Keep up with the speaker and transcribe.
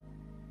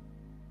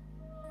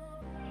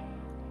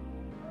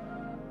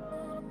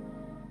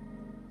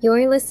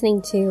You're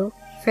listening to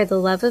For the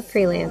Love of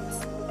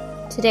Freelance.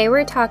 Today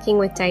we're talking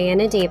with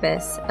Diana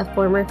Davis, a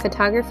former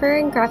photographer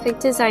and graphic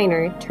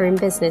designer turned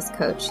business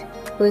coach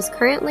who is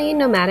currently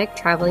nomadic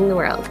traveling the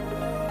world.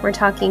 We're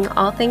talking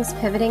all things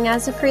pivoting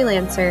as a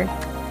freelancer,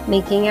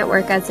 making it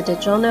work as a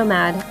digital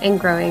nomad, and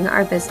growing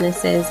our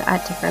businesses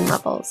at different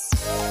levels.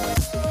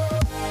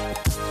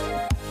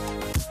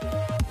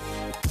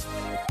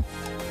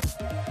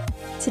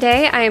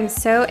 Today, I am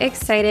so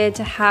excited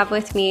to have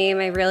with me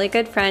my really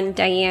good friend,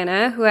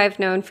 Diana, who I've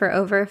known for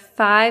over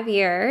 5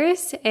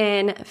 years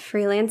in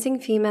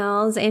freelancing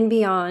females and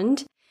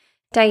beyond.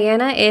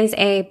 Diana is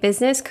a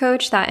business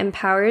coach that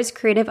empowers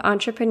creative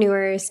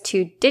entrepreneurs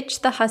to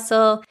ditch the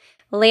hustle,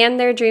 land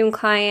their dream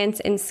clients,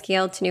 and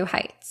scale to new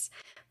heights.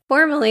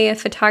 Formerly a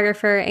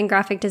photographer and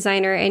graphic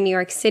designer in New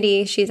York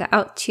City, she's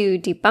out to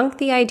debunk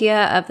the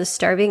idea of the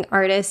starving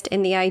artist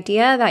and the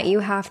idea that you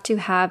have to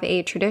have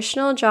a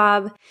traditional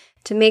job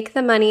to make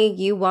the money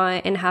you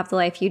want and have the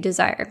life you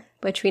desire,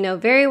 which we know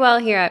very well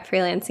here at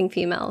Freelancing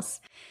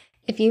Females.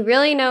 If you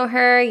really know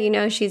her, you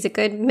know she's a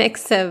good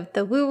mix of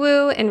the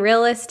woo-woo and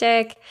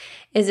realistic,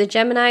 is a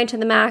Gemini to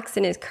the max,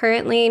 and is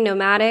currently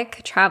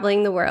nomadic,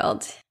 traveling the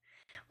world.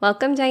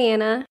 Welcome,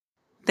 Diana.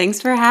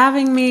 Thanks for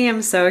having me.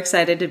 I'm so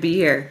excited to be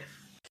here.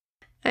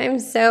 I'm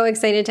so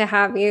excited to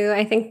have you.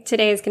 I think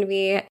today is going to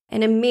be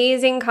an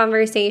amazing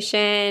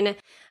conversation.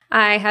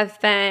 I have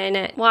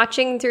been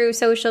watching through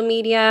social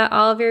media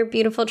all of your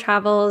beautiful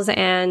travels,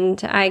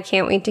 and I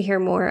can't wait to hear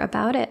more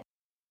about it.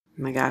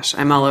 Oh my gosh,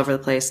 I'm all over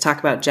the place. Talk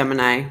about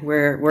Gemini.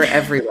 We're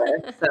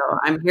everywhere. So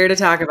I'm here to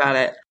talk about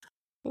it.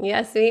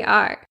 Yes, we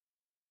are.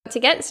 To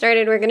get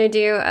started, we're going to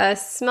do a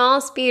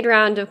small speed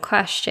round of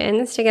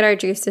questions to get our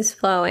juices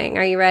flowing.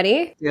 Are you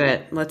ready? Do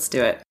it. Let's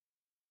do it.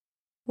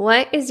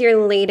 What is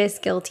your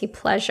latest guilty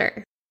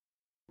pleasure?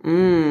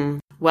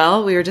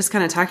 Well, we were just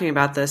kind of talking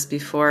about this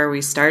before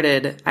we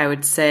started. I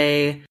would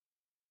say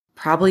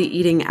probably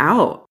eating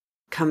out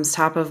comes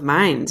top of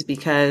mind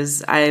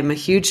because I'm a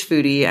huge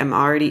foodie. I'm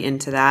already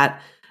into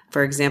that.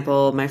 For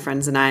example, my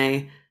friends and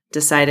I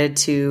decided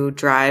to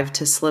drive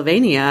to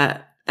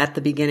Slovenia at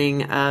the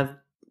beginning of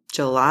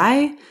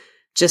July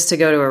just to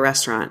go to a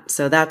restaurant.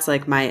 So that's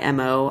like my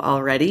MO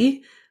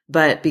already.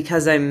 But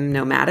because I'm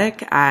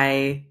nomadic,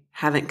 I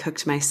haven't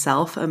cooked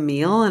myself a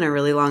meal in a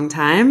really long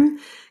time,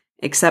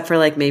 except for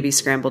like maybe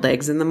scrambled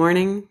eggs in the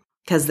morning,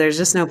 because there's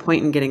just no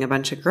point in getting a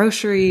bunch of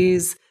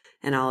groceries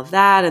and all of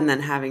that and then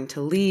having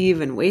to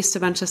leave and waste a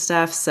bunch of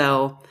stuff.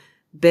 So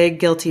big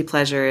guilty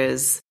pleasure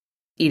is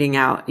eating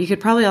out. You could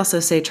probably also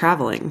say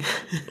traveling.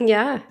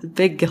 Yeah.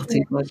 Big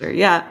guilty pleasure.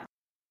 Yeah.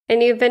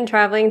 And you've been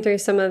traveling through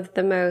some of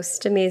the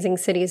most amazing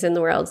cities in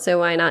the world, so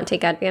why not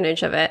take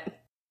advantage of it?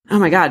 Oh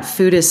my God,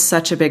 food is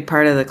such a big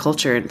part of the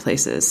culture in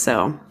places.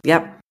 So,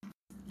 yep,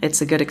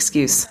 it's a good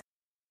excuse.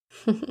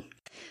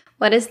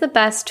 What is the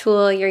best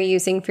tool you're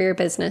using for your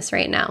business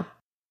right now?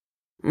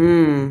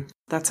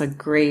 That's a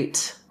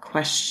great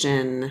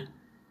question.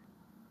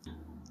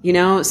 You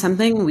know,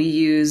 something we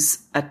use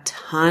a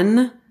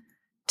ton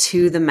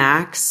to the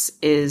max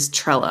is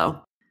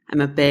Trello. I'm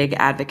a big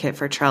advocate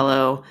for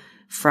Trello,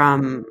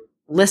 from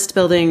list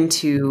building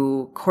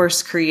to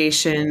course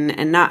creation,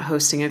 and not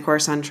hosting a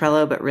course on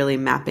Trello, but really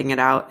mapping it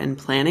out and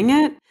planning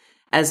it,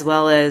 as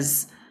well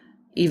as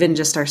even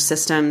just our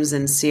systems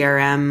and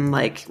CRM.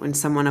 Like when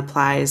someone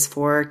applies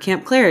for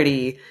Camp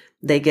Clarity,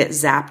 they get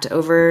zapped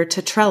over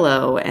to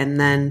Trello, and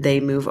then they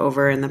move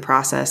over in the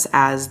process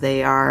as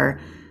they are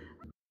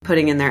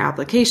putting in their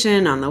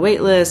application on the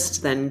wait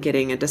list, then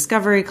getting a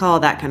discovery call,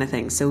 that kind of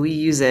thing. So we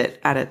use it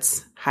at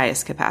its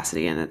highest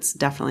capacity, and it's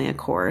definitely a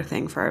core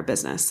thing for our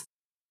business.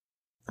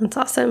 That's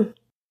awesome.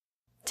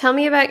 Tell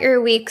me about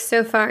your week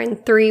so far in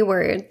 3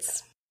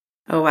 words.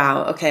 Oh,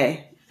 wow.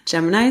 Okay.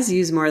 Geminis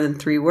use more than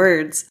 3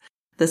 words.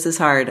 This is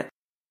hard.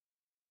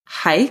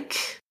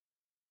 Hike,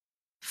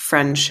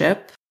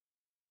 friendship,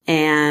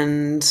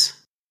 and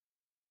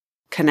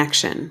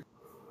connection.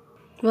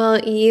 Well,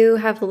 you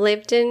have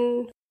lived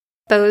in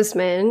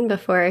Bozeman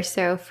before,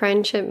 so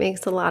friendship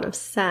makes a lot of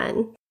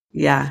sense.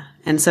 Yeah,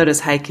 and so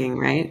does hiking,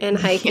 right? And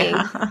hiking,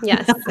 yeah.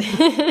 Yes.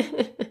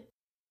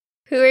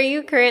 Who are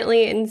you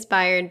currently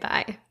inspired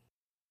by?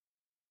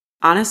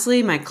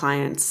 Honestly, my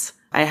clients.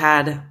 I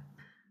had,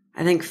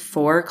 I think,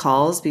 4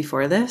 calls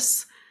before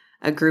this.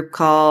 A group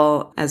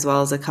call, as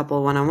well as a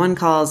couple one-on-one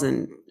calls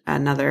and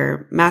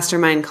another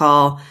mastermind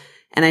call.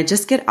 And I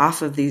just get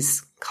off of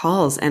these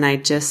calls and I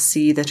just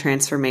see the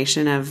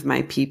transformation of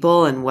my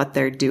people and what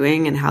they're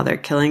doing and how they're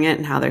killing it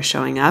and how they're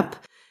showing up.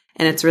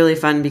 And it's really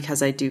fun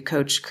because I do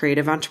coach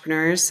creative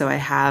entrepreneurs. So I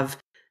have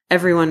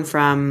everyone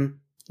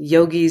from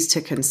yogis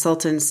to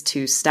consultants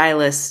to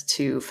stylists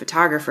to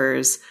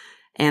photographers.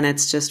 And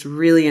it's just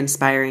really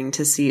inspiring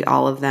to see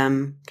all of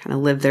them kind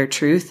of live their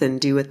truth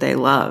and do what they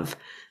love.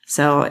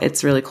 So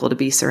it's really cool to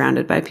be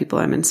surrounded by people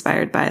I'm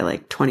inspired by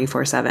like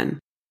 24/7.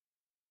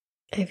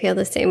 I feel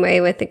the same way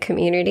with the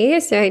community,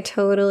 so I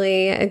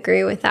totally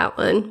agree with that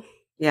one.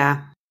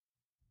 Yeah.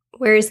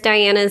 Where's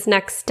Diana's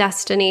next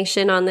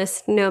destination on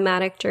this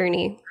nomadic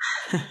journey?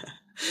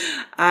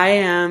 I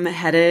am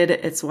headed,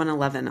 it's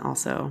 1:11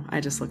 also. I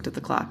just looked at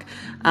the clock.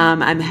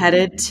 I'm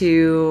headed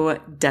to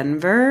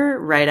Denver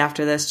right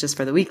after this just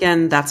for the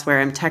weekend. That's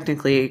where I'm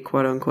technically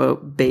quote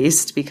unquote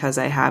based because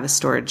I have a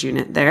storage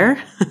unit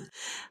there.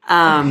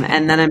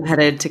 And then I'm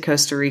headed to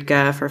Costa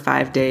Rica for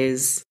 5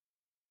 days,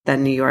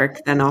 then New York,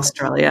 then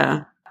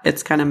Australia.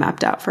 It's kind of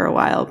mapped out for a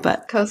while,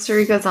 but Costa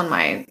Rica's on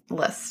my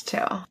list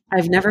too.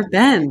 I've never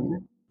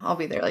been. I'll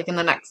be there like in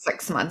the next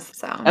 6 months.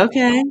 So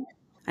Okay.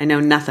 I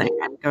know nothing.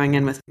 I'm going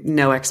in with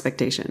no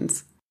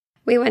expectations.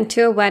 We went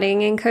to a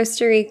wedding in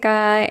Costa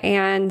Rica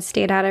and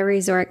stayed at a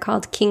resort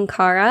called King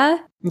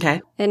Cara.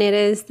 Okay. And it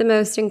is the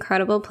most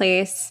incredible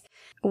place.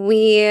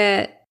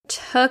 We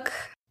took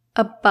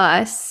a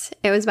bus.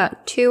 It was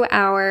about 2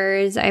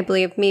 hours, I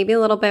believe, maybe a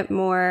little bit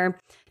more.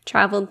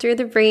 Traveled through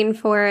the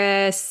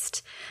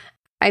rainforest.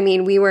 I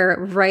mean, we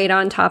were right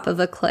on top of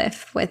a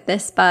cliff with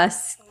this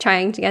bus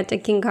trying to get to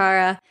King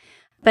Cara.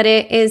 But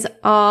it is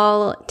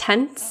all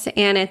tents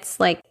and it's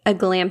like a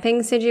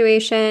glamping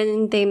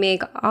situation. They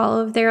make all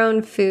of their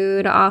own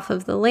food off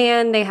of the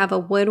land. They have a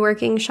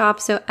woodworking shop,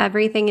 so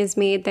everything is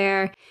made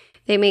there.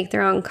 They make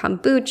their own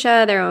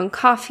kombucha, their own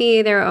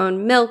coffee, their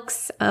own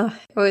milks. It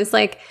was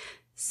like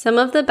some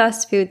of the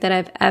best food that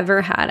I've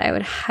ever had. I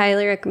would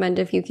highly recommend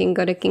if you can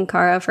go to King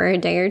Cara for a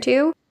day or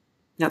two.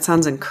 That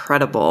sounds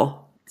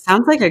incredible.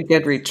 Sounds like a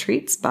good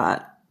retreat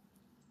spot.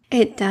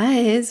 It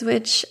does,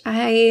 which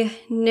I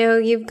know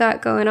you've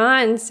got going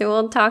on, so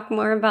we'll talk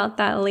more about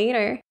that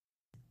later.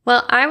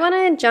 Well, I want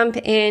to jump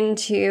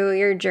into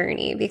your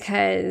journey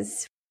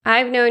because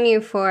I've known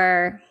you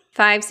for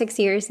 5-6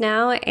 years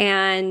now,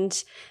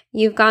 and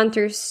you've gone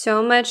through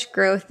so much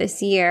growth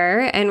this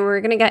year, and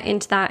we're going to get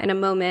into that in a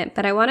moment.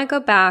 But I want to go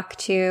back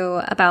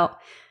to about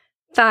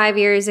 5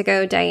 years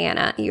ago,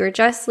 Diana. You were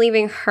just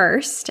leaving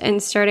Hearst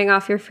and starting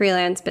off your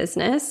freelance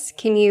business.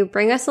 Can you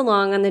bring us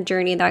along on the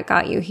journey that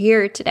got you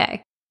here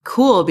today?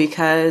 Cool,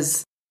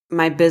 because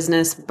my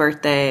business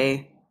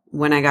birthday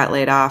when I got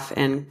laid off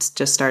and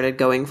just started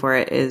going for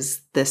it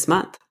is this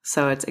month.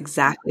 So it's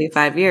exactly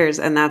 5 years.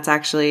 And that's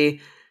actually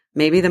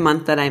maybe the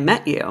month that I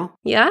met you.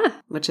 Yeah.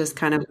 Which is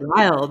kind of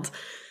wild.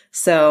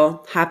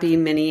 So happy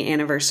mini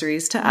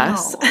anniversaries to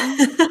us.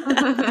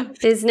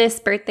 Business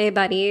birthday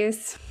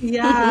buddies.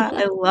 Yeah,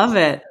 I love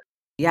it.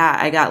 Yeah,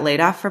 I got laid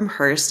off from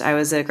Hearst. I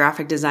was a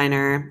graphic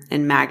designer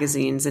in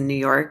magazines in New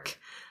York.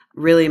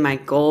 Really, my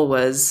goal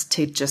was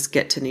to just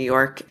get to New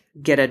York,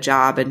 get a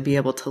job, and be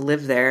able to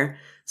live there.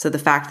 So the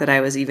fact that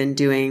I was even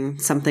doing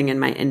something in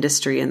my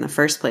industry in the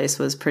first place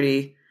was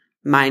pretty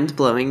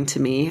mind-blowing to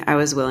me. I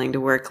was willing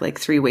to work like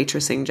 3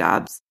 waitressing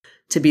jobs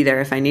to be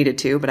there if I needed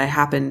to, but I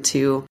happened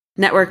to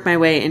network my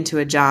way into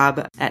a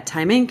job at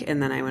Time Inc.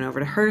 And then I went over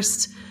to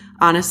Hearst.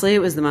 Honestly, it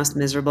was the most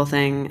miserable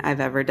thing I've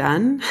ever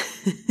done.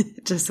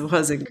 It just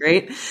wasn't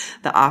great.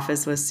 The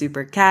office was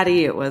super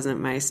catty. It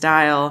wasn't my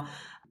style,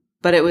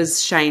 but it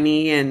was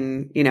shiny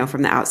and, you know,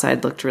 from the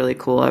outside looked really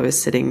cool. I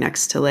was sitting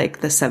next to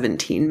like the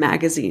 17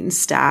 magazine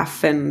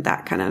staff and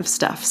that kind of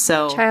stuff.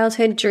 So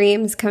childhood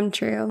dreams come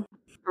true.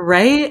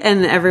 Right?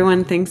 And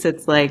everyone thinks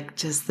it's like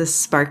just this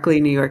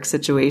sparkly New York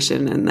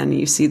situation. And then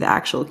you see the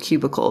actual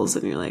cubicles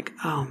and you're like,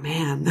 oh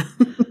man.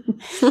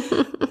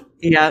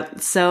 Yeah.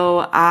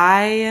 So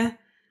I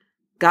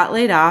got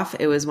laid off.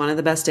 It was one of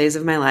the best days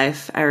of my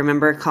life. I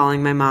remember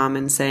calling my mom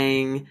and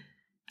saying,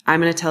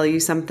 I'm going to tell you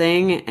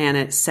something and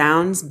it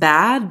sounds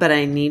bad, but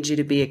I need you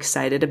to be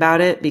excited about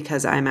it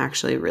because I'm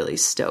actually really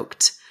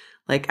stoked.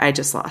 Like I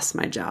just lost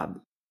my job.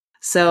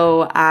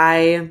 So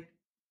I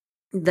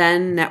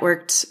then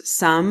networked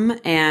some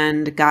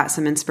and got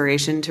some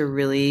inspiration to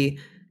really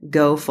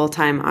go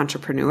full-time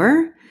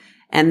entrepreneur.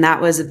 And that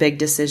was a big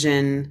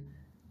decision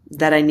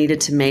that I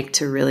needed to make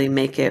to really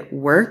make it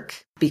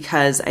work,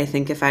 because I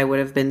think if I would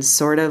have been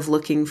sort of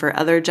looking for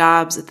other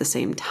jobs at the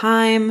same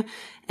time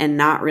and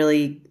not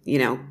really, you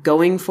know,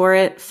 going for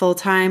it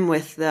full-time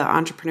with the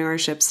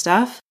entrepreneurship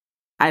stuff,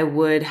 I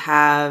would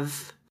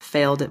have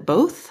failed at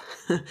both.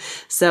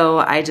 So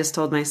I just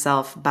told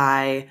myself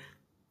by,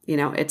 you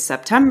know, it's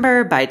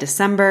September, by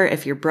December,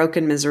 if you're broke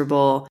and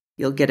miserable,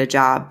 you'll get a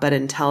job. But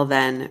until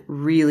then,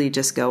 really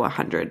just go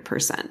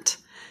 100%.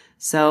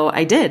 So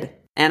I did.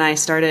 And I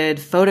started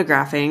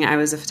photographing. I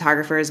was a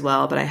photographer as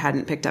well, but I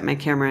hadn't picked up my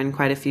camera in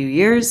quite a few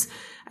years.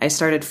 I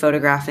started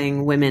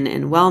photographing women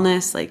in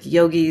wellness, like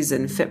yogis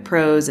and fit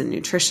pros and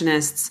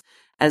nutritionists,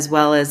 as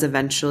well as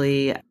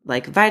eventually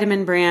like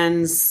vitamin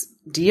brands,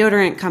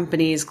 deodorant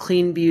companies,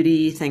 clean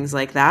beauty, things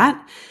like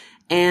that.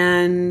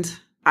 And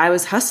I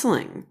was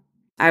hustling.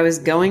 I was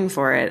going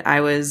for it.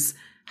 I was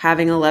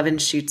having 11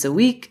 shoots a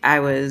week. I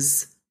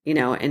was, you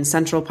know, in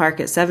Central Park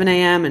at 7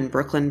 a.m. and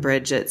Brooklyn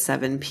Bridge at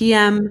 7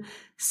 p.m.,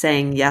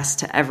 saying yes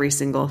to every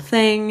single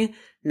thing,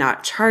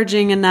 not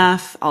charging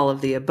enough, all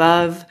of the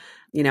above,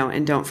 you know,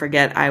 and don't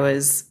forget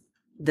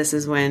this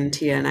is when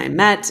Tia and I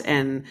met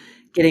and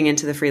getting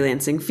into the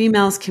freelancing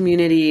females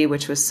community,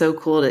 which was so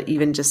cool to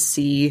even just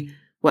see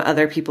what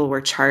other people were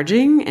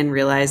charging and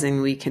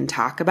realizing we can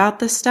talk about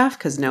this stuff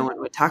because no one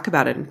would talk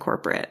about it in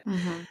corporate.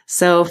 Mm-hmm.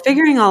 So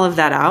figuring all of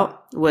that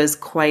out was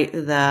quite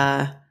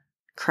the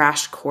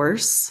crash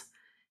course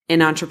in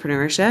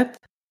entrepreneurship.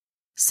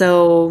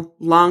 So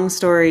long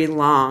story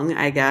long,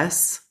 I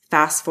guess,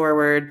 fast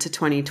forward to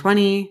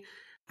 2020,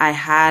 I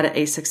had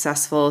a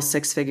successful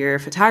 6-figure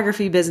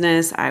photography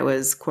business. I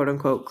was quote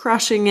unquote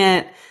crushing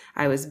it.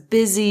 I was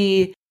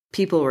busy.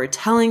 People were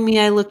telling me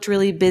I looked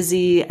really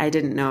busy. I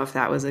didn't know if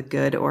that was a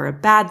good or a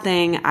bad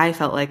thing. I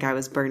felt like I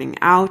was burning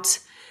out.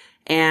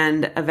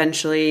 And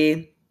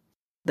eventually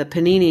the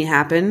panini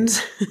happened.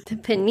 The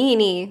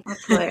panini.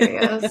 That's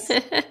hilarious.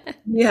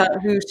 Yeah,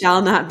 who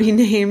shall not be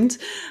named.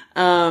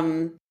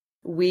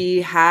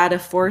 We had a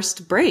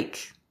forced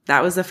break.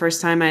 That was the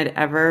first time I'd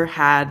ever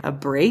had a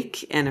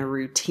break and a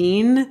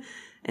routine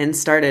and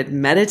started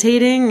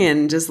meditating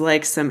and just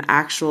like some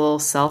actual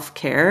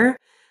self-care.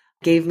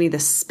 Gave me the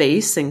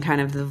space and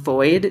kind of the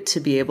void to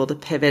be able to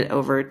pivot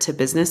over to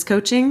business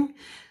coaching.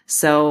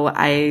 So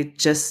I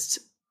just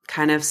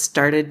kind of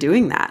started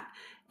doing that.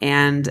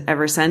 And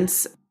ever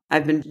since,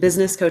 I've been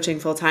business coaching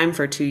full time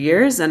for 2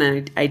 years.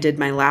 And I did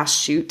my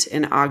last shoot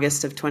in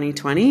August of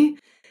 2020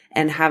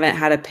 and haven't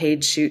had a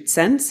paid shoot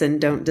since and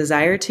don't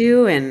desire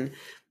to. And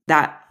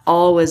that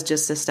all was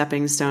just a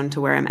stepping stone to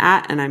where I'm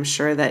at. And I'm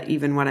sure that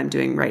even what I'm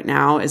doing right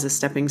now is a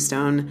stepping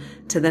stone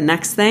to the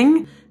next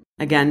thing.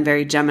 Again,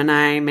 very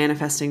Gemini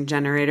manifesting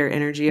generator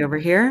energy over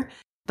here.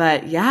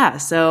 But yeah,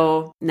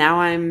 so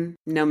now I'm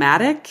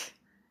nomadic,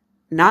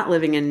 not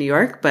living in New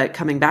York, but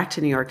coming back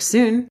to New York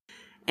soon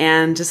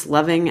and just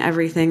loving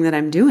everything that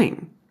I'm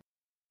doing.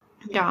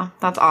 Yeah,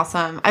 that's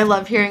awesome. I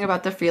love hearing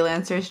about the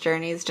freelancers'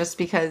 journeys just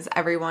because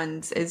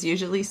everyone's is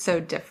usually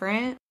so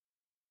different.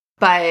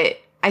 But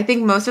I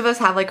think most of us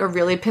have like a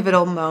really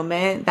pivotal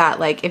moment that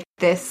like if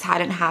this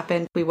hadn't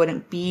happened, we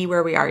wouldn't be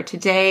where we are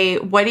today.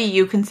 What do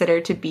you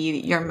consider to be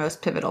your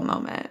most pivotal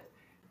moment?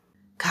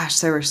 Gosh,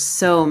 there were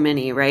so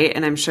many, right?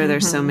 And I'm sure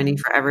there's so many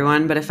for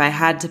everyone. But if I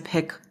had to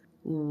pick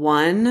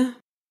one,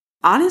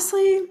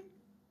 honestly,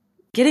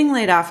 getting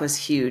laid off was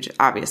huge,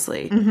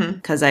 obviously,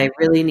 because I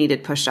really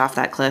needed pushed off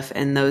that cliff.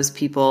 And those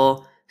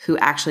people who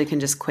actually can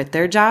just quit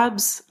their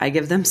jobs, I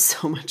give them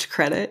so much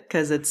credit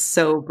because it's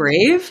so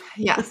brave.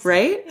 Yes.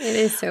 Right? It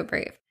is so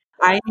brave.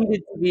 I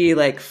needed to be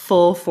like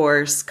full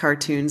force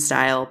cartoon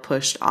style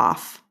pushed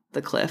off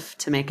the cliff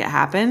to make it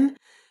happen.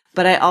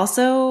 But I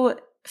also,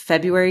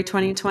 February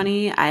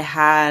 2020, I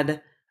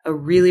had a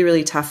really,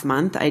 really tough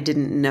month. I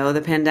didn't know the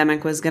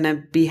pandemic was going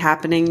to be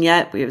happening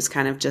yet. It was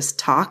kind of just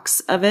talks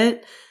of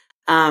it.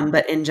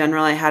 But in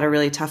general, I had a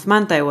really tough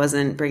month. I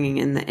wasn't bringing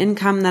in the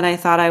income that I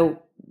thought I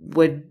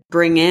would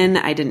bring in.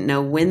 I didn't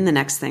know when the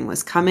next thing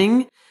was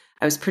coming.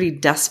 I was pretty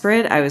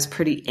desperate. I was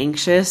pretty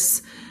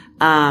anxious.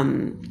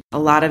 A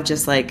lot of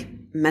just like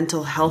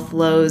mental health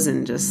lows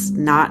and just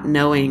not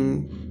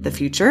knowing the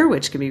future,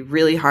 which can be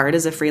really hard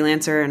as a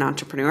freelancer and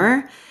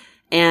entrepreneur.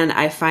 And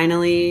I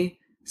finally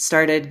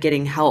started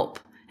getting help.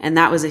 And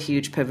that was a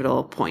huge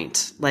pivotal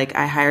point. Like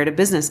I hired a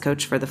business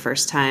coach for the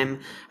first time.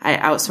 I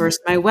outsourced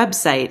my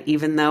website,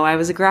 even though I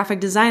was a graphic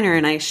designer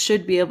and I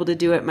should be able to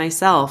do it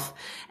myself.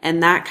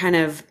 And that kind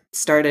of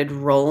started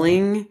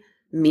rolling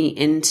me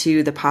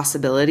into the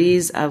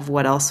possibilities of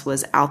what else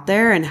was out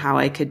there and how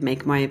I could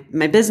make my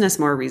business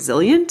more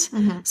resilient.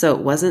 So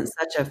it wasn't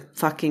such a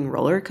fucking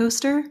roller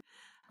coaster.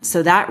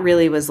 So that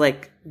really was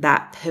like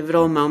that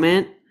pivotal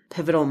moment,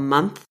 pivotal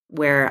month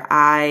where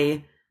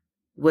I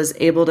was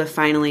able to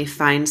finally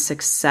find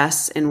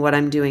success in what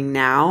I'm doing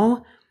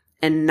now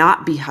and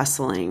not be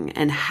hustling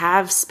and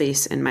have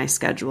space in my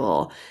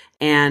schedule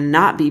and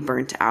not be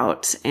burnt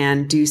out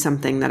and do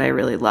something that I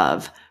really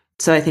love.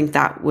 So I think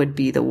that would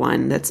be the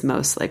one that's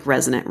most like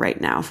resonant right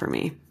now for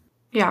me.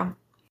 Yeah.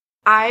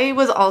 I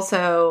was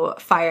also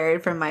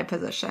fired from my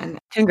position.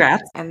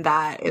 Congrats. And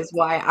that is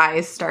why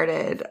I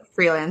started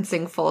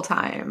freelancing full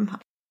time.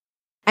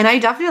 And I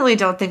definitely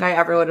don't think I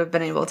ever would have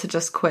been able to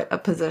just quit a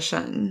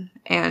position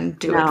and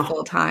do it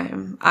full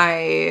time.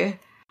 I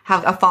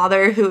have a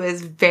father who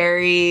is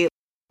very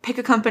pick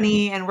a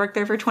company and work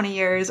there for 20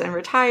 years and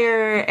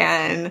retire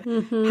and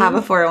have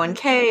a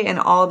 401k and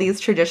all these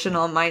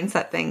traditional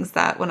mindset things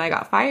that when I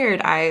got fired,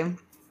 I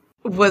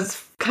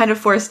was kind of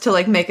forced to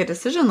like make a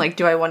decision. Like,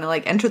 do I want to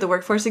like enter the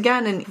workforce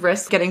again and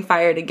risk getting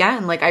fired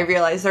again? Like I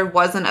realized there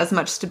wasn't as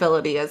much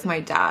stability as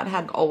my dad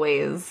had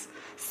always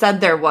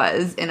said there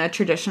was in a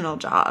traditional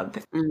job.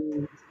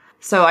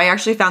 So I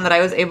actually found that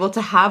I was able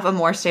to have a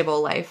more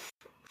stable life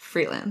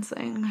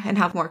freelancing and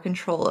have more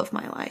control of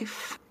my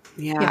life.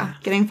 Yeah.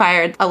 Getting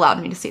fired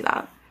allowed me to see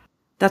that.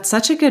 That's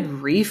such a good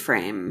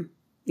reframe,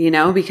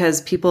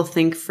 because people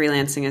think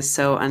freelancing is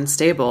so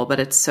unstable, but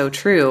it's so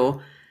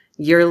true.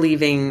 You're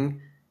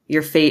leaving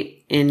your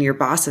fate in your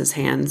boss's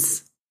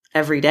hands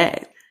every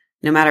day.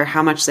 No matter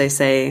how much they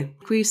say,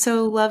 we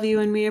so love you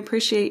and we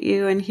appreciate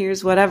you and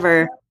here's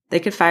whatever. They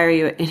could fire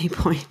you at any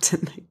point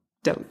and they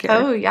don't care.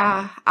 Oh,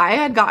 yeah. I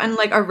had gotten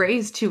like a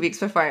raise 2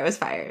 weeks before I was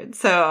fired.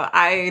 So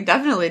I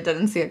definitely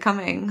didn't see it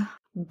coming.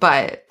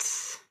 But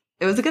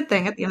it was a good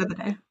thing at the end of the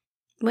day.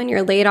 When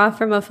you're laid off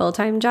from a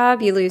full-time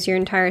job, you lose your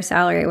entire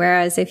salary.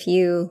 Whereas if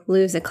you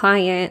lose a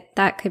client,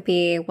 that could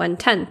be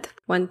 1/10,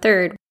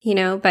 1/3.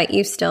 but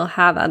you still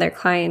have other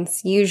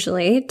clients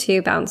usually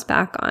to bounce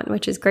back on,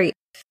 which is great.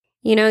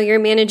 You're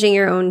managing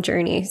your own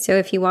journey. So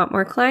if you want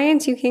more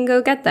clients, you can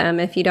go get them.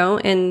 If you don't,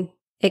 and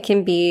it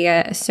can be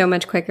so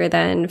much quicker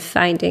than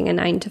finding a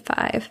 9 to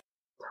 5.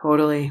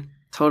 Totally.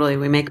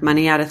 We make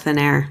money out of thin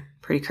air.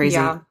 Pretty crazy.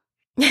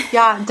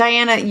 Yeah,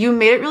 Diana, you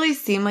made it really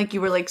seem like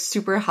you were like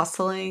super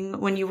hustling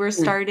when you were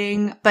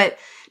starting, but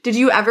did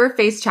you ever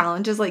face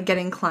challenges like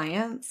getting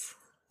clients?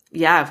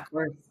 Yeah, of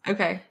course.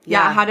 Okay.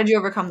 Yeah. How did you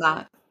overcome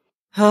that?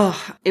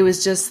 Oh, it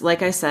was just,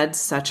 like I said,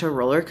 such a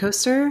roller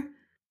coaster.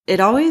 It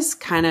always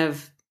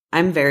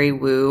I'm very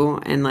woo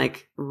and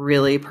like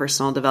really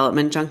personal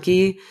development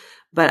junkie,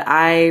 but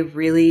I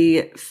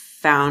really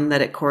found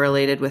that it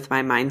correlated with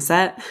my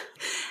mindset.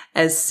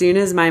 As soon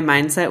as my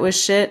mindset was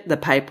shit, the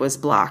pipe was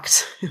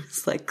blocked. It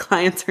was like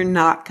clients are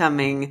not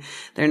coming.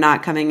 They're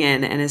not coming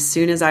in. And as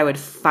soon as I would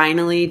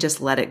finally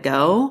just let it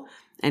go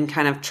and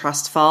kind of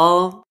trust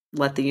fall,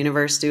 let the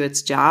universe do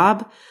its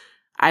job,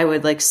 I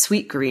would like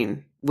Sweet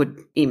Green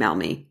would email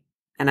me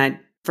and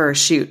for a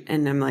shoot.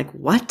 And I'm like,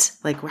 what?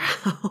 Like,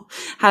 wow,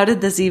 how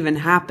did this even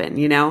happen?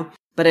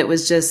 But it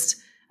was just,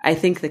 I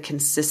think the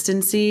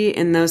consistency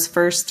in those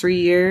first 3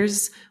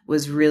 years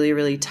was really,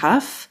 really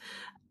tough.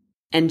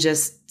 And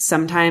just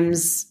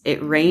sometimes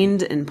it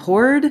rained and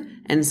poured,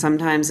 and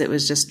sometimes it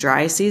was just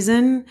dry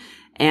season.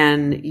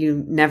 And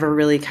you never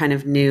really kind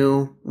of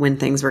knew when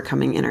things were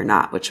coming in or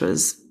not, which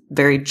was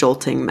very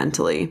jolting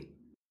mentally.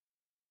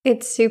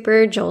 It's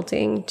super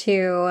jolting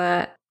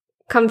to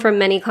come from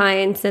many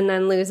clients and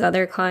then lose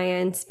other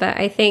clients. But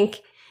I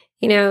think,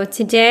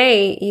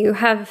 today you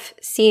have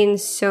seen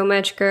so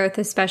much growth,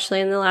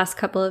 especially in the last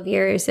couple of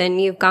years, and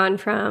you've gone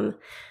from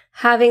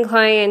having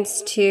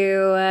clients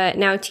to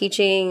now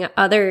teaching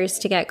others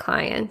to get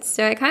clients.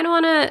 So I kind of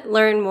want to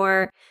learn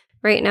more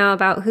right now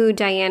about who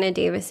Diana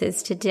Davis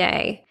is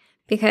today,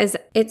 because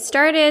it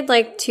started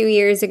like 2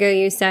 years ago,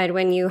 you said,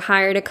 when you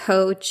hired a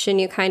coach and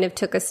you kind of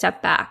took a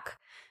step back.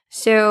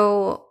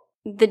 So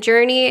the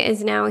journey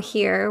is now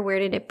here. Where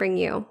did it bring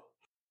you?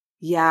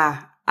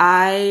 Yeah,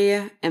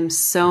 I am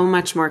so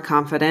much more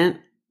confident,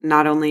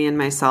 not only in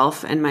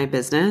myself and my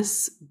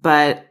business,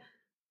 but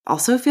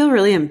also feel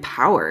really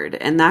empowered.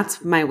 And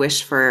that's my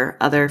wish for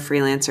other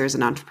freelancers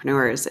and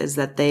entrepreneurs, is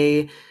that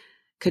they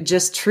could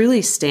just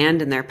truly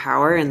stand in their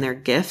power and their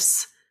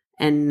gifts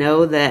and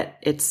know that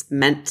it's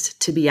meant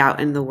to be out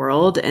in the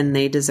world and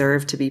they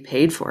deserve to be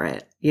paid for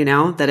it,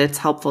 that it's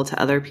helpful to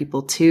other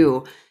people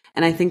too.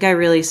 And I think I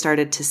really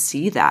started to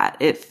see that.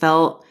 It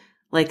felt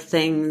like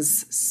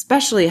things,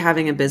 especially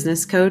having a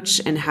business coach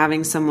and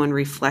having someone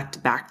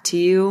reflect back to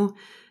you,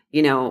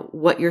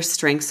 what your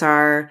strengths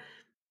are,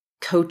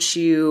 coach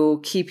you,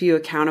 keep you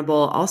accountable,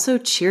 also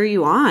cheer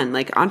you on.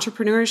 Like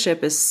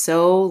entrepreneurship is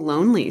so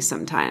lonely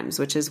sometimes,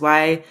 which is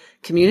why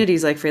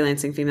communities like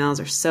Freelancing Females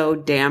are so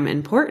damn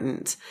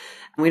important.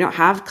 We don't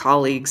have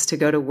colleagues to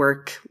go to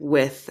work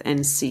with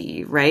and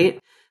see, right?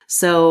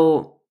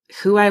 So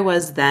who I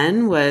was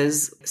then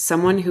was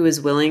someone who is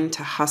willing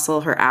to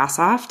hustle her ass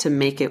off to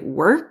make it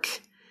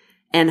work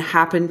and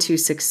happen to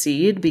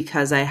succeed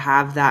because I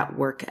have that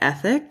work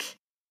ethic.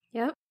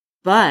 Yep.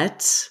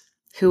 But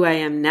who I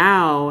am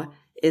now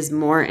is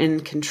more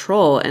in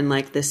control and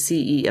like the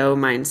CEO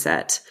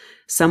mindset.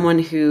 Someone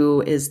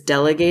who is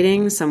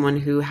delegating, someone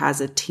who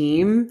has a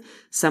team,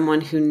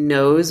 someone who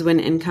knows when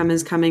income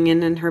is coming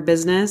in her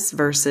business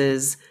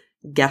versus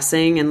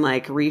guessing and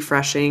like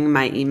refreshing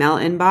my email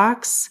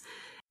inbox,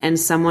 and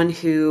someone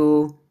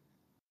who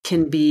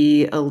can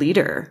be a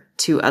leader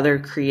to other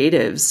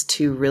creatives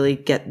to really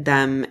get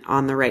them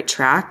on the right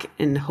track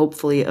and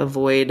hopefully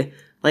avoid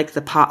like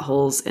the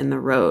potholes in the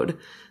road.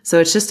 So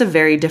it's just a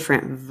very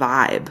different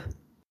vibe.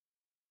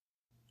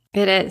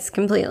 It is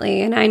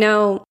completely. And I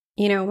know,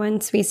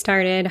 once we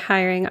started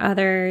hiring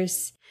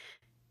others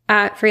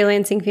at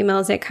Freelancing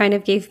Females, it kind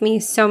of gave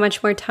me so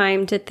much more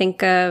time to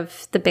think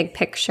of the big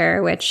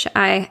picture, which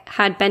I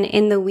had been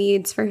in the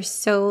weeds for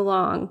so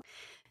long.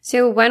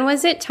 So when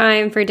was it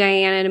time for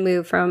Diana to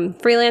move from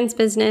freelance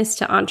business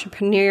to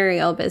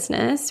entrepreneurial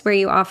business, where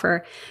you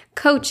offer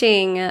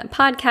coaching,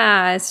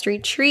 podcasts,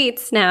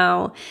 retreats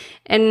now?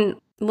 And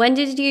when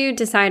did you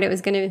decide it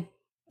was going to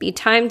be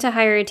time to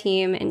hire a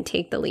team and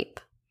take the leap?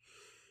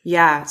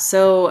 Yeah.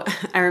 So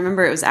I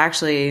remember it was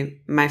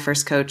actually my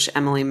first coach,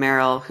 Emily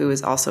Merrill, who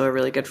is also a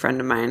really good friend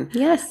of mine.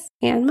 Yes.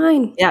 And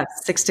mine. Yeah.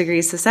 6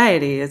 Degrees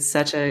Society. It's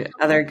such a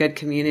other good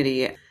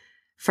community.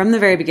 From the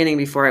very beginning,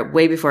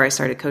 way before I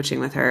started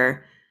coaching with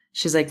her,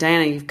 she's like,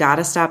 Diana, you've got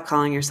to stop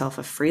calling yourself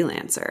a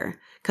freelancer.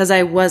 Cause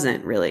I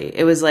wasn't really.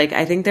 It was like,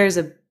 I think there's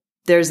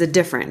a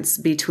difference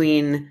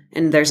between,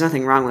 and there's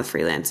nothing wrong with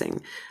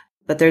freelancing,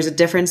 but there's a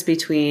difference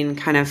between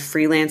kind of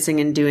freelancing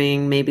and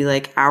doing maybe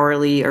like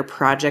hourly or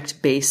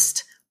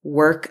project-based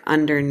work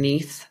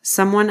underneath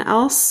someone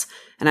else.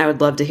 And I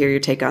would love to hear your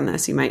take on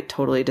this. You might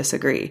totally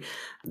disagree.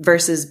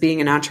 Versus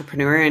being an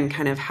entrepreneur and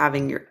kind of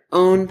having your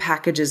own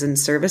packages and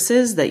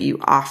services that you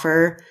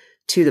offer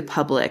to the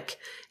public.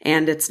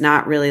 And it's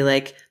not really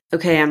like,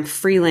 okay, I'm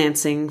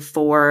freelancing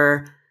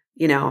for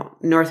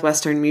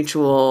Northwestern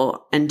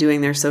Mutual and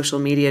doing their social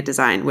media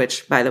design,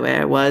 which by the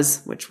way,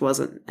 which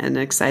wasn't an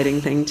exciting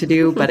thing to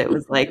do, but it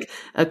was like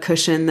a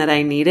cushion that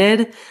I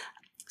needed.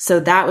 So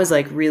that was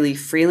like really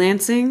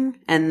freelancing.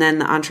 And then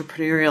the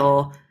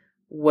entrepreneurial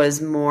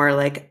was more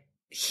like,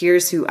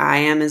 here's who I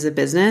am as a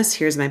business.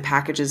 Here's my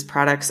packages,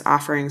 products,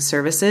 offering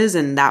services.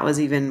 And that was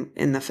even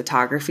in the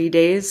photography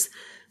days.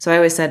 So I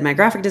always said my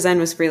graphic design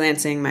was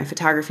freelancing. My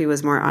photography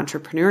was more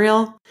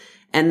entrepreneurial.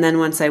 And then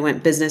once I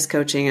went business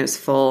coaching, it was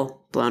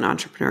full blown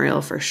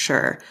entrepreneurial for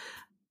sure.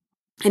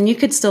 And you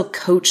could still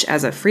coach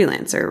as a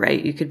freelancer,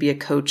 right? You could be a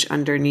coach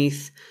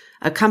underneath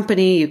a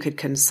company. You could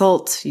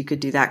consult. You could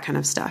do that kind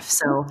of stuff.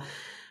 So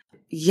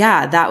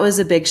yeah, that was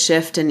a big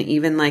shift. And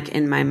even like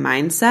in my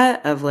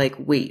mindset of like,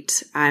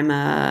 wait, I'm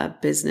a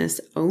business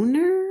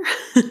owner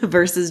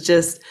versus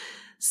just,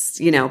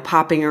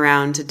 popping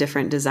around to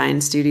different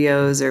design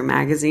studios or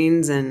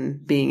magazines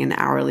and being an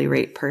hourly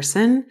rate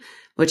person.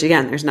 Which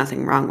again, there's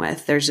nothing wrong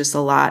with. There's just a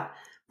lot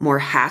more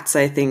hats,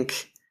 I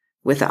think,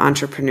 with the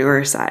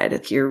entrepreneur side.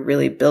 If you're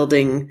really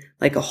building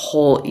like a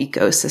whole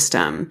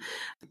ecosystem.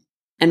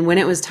 And when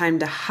it was time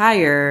to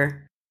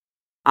hire,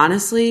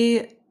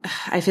 honestly,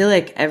 I feel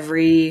like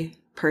every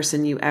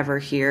person you ever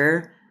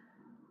hear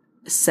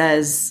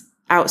says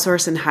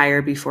outsource and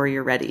hire before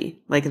you're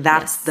ready. Like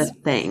that's the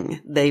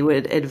thing they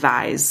would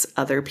advise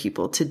other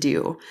people to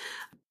do.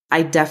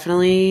 I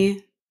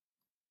definitely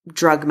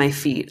drug my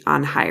feet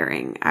on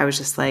hiring. I was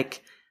just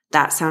like,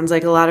 that sounds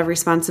like a lot of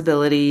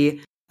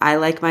responsibility. I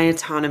like my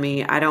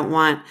autonomy. I don't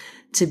want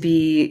to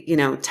be,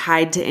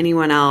 tied to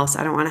anyone else.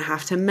 I don't want to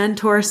have to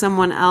mentor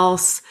someone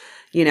else,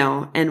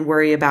 and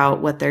worry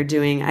about what they're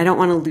doing. I don't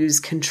want to lose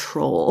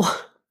control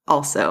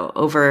also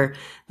over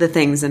the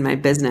things in my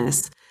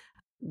business.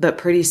 But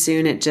pretty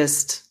soon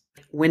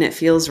when it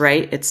feels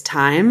right, it's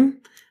time,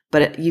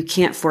 but you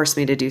can't force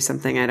me to do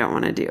something I don't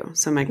want to do.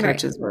 So my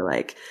coaches were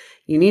like,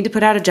 you need to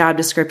put out a job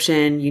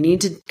description. You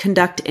need to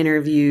conduct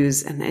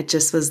interviews. And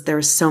there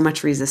was so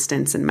much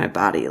resistance in my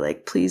body.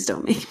 Like, please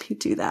don't make me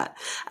do that.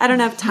 I don't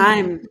have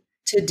time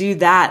to do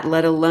that,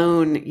 let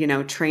alone,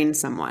 train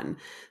someone.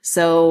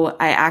 So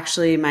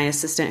my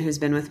assistant who's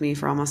been with me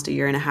for almost a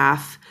year and a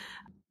half,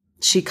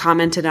 she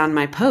commented on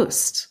my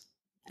post.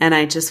 And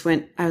I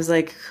was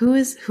like,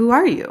 who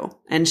are you?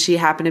 And she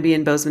happened to be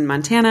in Bozeman,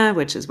 Montana,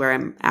 which is where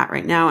I'm at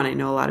right now. And I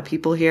know a lot of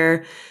people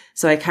here.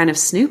 So I kind of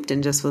snooped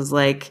and just was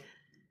like,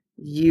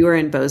 you are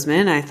in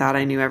Bozeman. I thought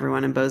I knew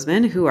everyone in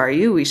Bozeman. Who are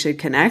you? We should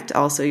connect.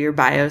 Also, your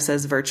bio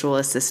says virtual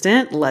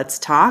assistant. Let's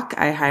talk.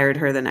 I hired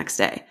her the next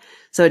day.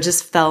 So it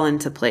just fell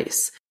into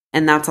place.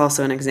 And that's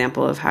also an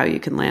example of how you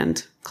can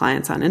land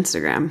clients on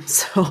Instagram.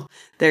 So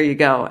there you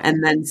go.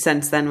 And then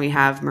since then we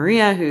have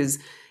Maria, who's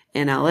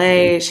in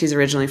LA. She's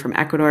originally from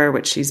Ecuador,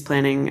 which she's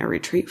planning a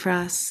retreat for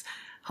us,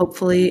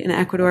 hopefully in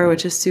Ecuador,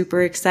 which is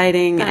super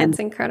exciting. That's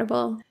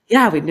incredible.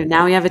 Yeah,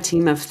 now we have a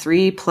team of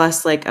 3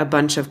 plus like a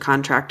bunch of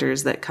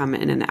contractors that come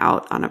in and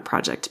out on a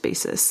project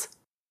basis.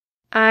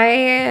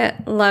 I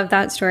love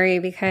that story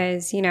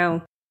because,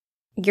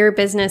 your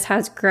business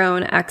has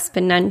grown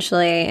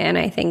exponentially. And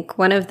I think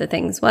one of the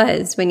things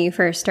was when you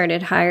first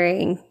started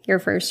hiring your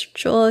first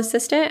virtual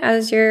assistant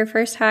as your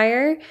first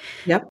hire.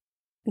 Yep.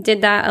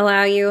 Did that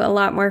allow you a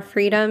lot more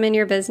freedom in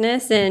your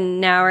business? And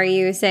now are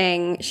you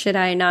saying, should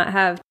I not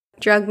have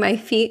drug my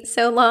feet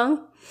so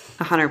long?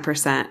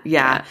 100%.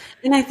 Yeah.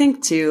 And I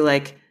think too,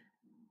 like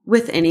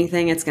with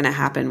anything, it's going to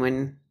happen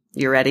when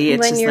you're ready.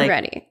 It's when just you're like,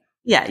 ready.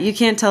 Yeah. You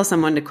can't tell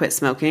someone to quit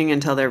smoking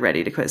until they're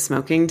ready to quit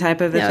smoking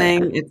type of a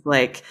thing. Yeah. It's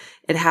like,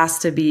 it has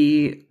to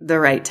be the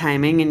right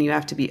timing and you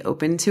have to be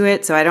open to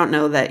it. So I don't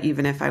know that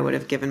even if I would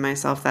have given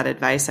myself that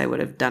advice, I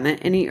would have done it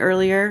any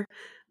earlier.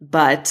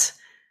 But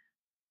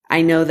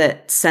I know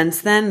that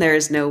since then,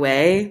 there's no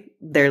way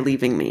they're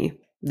leaving me.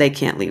 They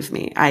can't leave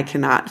me. I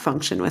cannot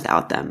function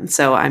without them.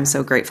 So I'm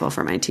so grateful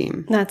for my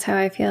team. That's how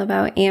I feel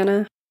about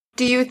Anna.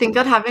 Do you think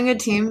that having a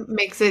team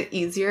makes it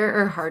easier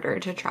or harder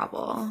to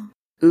travel?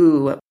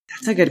 Ooh,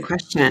 that's a good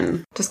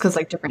question. Just because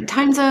like different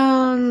time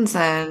zones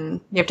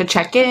and you have to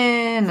check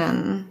in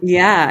and...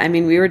 Yeah, I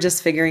mean, we were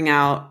just figuring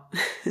out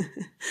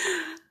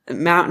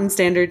Mountain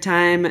Standard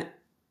Time,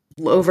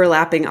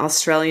 overlapping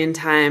Australian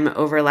time,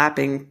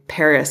 overlapping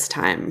Paris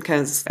time,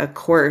 because of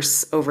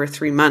course over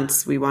 3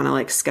 months we want to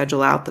like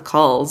schedule out the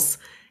calls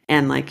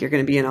and like you're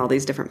going to be in all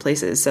these different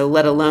places. So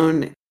let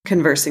alone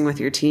conversing with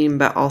your team,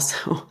 but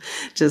also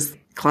just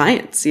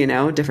clients,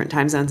 different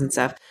time zones and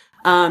stuff.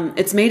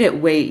 It's made it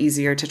way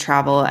easier to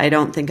travel. I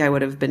don't think I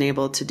would have been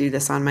able to do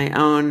this on my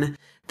own.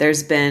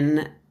 There's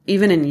been,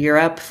 even in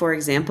Europe, for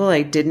example,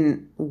 I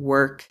didn't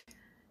work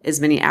as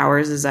many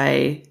hours as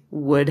I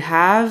would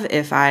have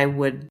if I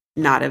would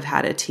not have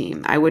had a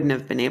team. I wouldn't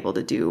have been able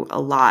to do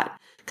a lot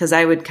because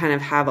I would kind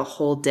of have a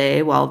whole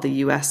day while the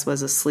US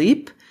was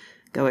asleep,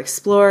 go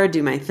explore,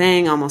 do my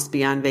thing, almost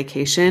be on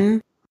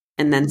vacation,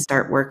 and then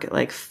start work at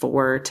like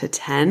 4 to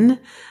 10.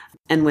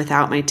 And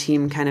without my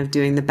team kind of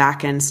doing the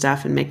back end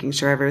stuff and making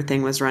sure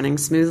everything was running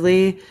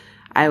smoothly,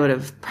 I would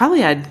have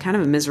probably had kind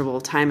of a miserable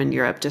time in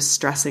Europe just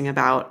stressing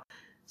about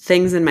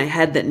things in my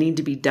head that need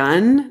to be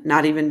done,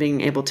 not even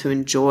being able to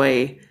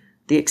enjoy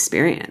the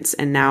experience.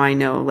 And now I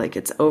know like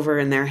it's over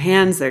in their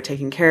hands. They're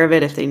taking care of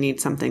it. If they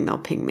need something, they'll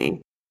ping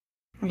me.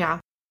 Yeah.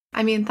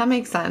 I mean, that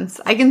makes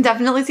sense. I can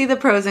definitely see the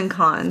pros and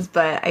cons,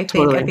 but I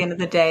think at the end of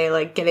the day,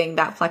 like getting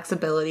that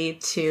flexibility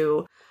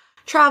to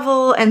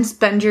travel and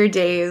spend your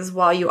days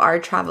while you are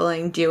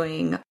traveling,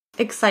 doing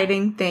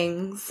exciting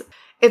things.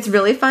 It's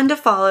really fun to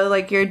follow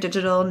like your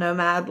digital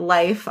nomad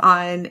life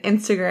on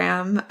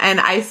Instagram. And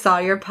I saw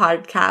your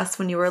podcast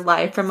when you were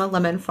live from a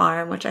lemon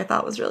farm, which I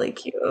thought was really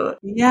cute.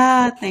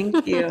 Yeah,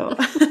 thank you.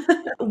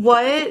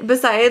 What,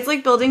 besides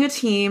like building a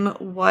team,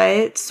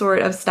 what sort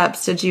of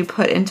steps did you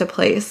put into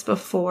place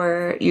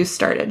before you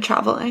started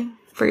traveling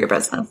for your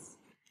business?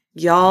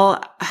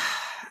 Y'all,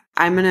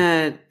 I'm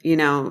going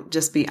to,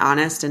 just be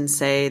honest and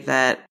say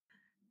that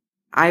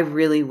I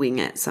really wing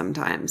it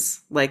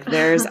sometimes. Like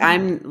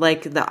I'm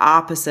like the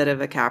opposite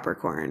of a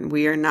Capricorn.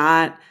 We are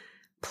not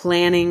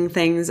planning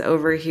things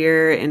over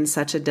here in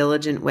such a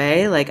diligent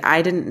way. Like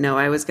I didn't know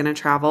I was going to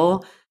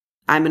travel.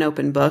 I'm an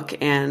open book.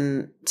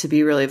 And to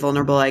be really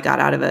vulnerable, I got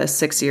out of a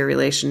 6-year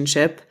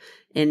relationship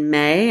in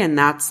May, and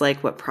that's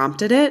like what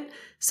prompted it.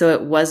 So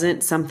it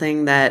wasn't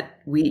something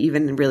that we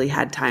even really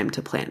had time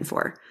to plan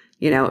for.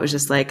 It was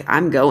just like,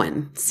 I'm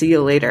going. See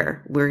you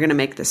later. We're going to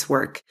make this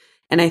work.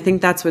 And I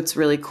think that's what's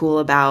really cool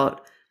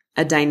about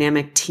a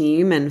dynamic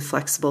team and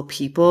flexible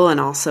people and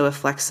also a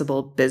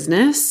flexible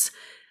business.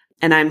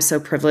 And I'm so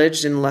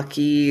privileged and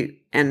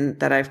lucky and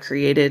that I've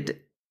created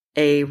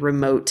a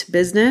remote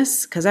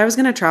business because I was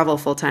going to travel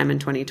full time in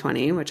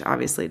 2020, which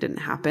obviously didn't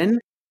happen.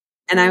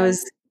 And I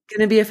was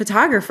going to be a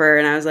photographer.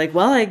 And I was like,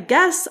 well, I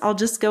guess I'll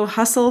just go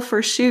hustle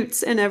for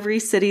shoots in every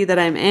city that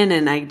I'm in.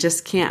 And I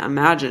just can't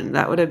imagine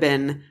that would have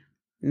been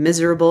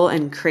miserable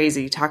and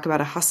crazy. Talk about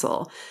a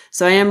hustle.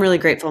 So I am really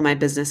grateful my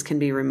business can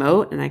be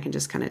remote and I can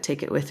just kind of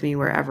take it with me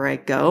wherever I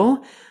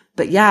go.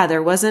 But yeah,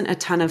 there wasn't a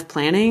ton of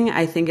planning.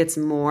 I think it's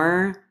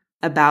more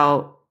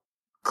about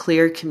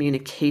clear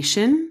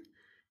communication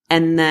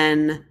and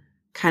then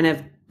kind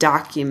of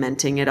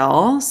documenting it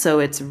all so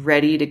it's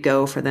ready to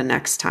go for the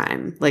next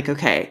time. Like,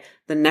 okay,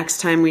 the next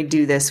time we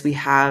do this, we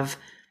have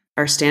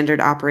our standard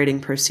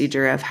operating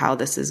procedure of how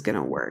this is going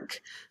to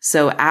work.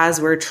 So as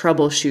we're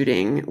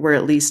troubleshooting, we're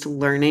at least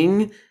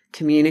learning,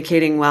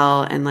 communicating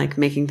well, and like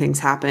making things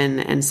happen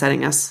and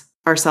setting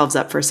ourselves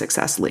up for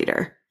success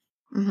later.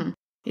 Mm-hmm.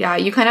 Yeah,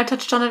 you kind of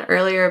touched on it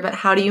earlier, but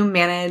how do you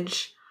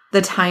manage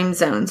the time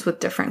zones with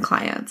different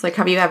clients? Like,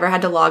 have you ever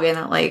had to log in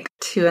at like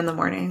 2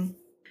 a.m?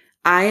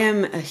 I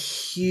am a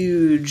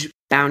huge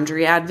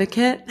boundary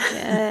advocate.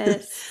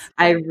 Yes.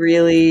 I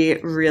really,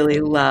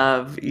 really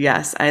love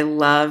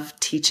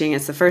teaching.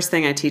 It's the first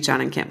thing I teach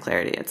on in Camp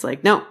Clarity. It's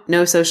like,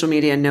 no social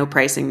media, no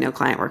pricing, no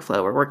client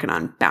workflow. We're working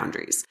on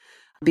boundaries.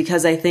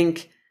 Because I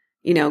think,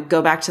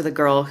 go back to the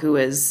girl who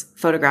was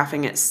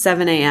photographing at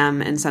 7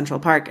 a.m. in Central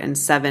Park and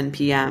 7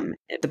 p.m.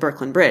 at the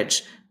Brooklyn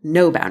Bridge.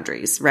 No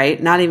boundaries,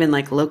 right? Not even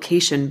like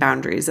location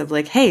boundaries of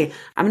like, hey,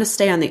 I'm going to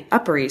stay on the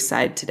Upper East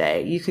Side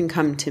today. You can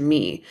come to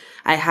me.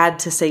 I had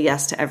to say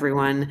yes to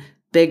everyone.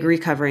 Big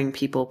recovering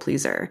people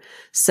pleaser.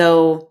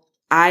 So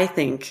I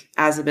think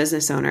as a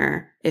business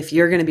owner, if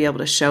you're going to be able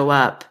to show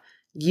up,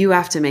 you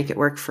have to make it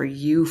work for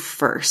you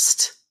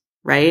first,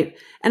 right?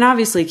 And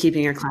obviously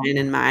keeping your client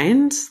in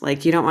mind.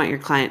 Like you don't want your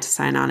client to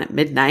sign on at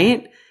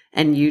midnight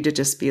and you to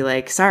just be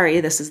like,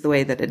 sorry, this is the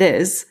way that it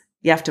is.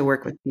 You have to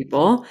work with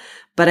people.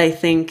 But I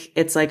think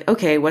it's like,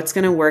 okay, what's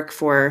going to work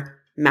for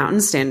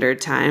Mountain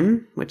Standard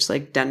Time, which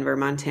like Denver,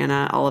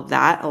 Montana, all of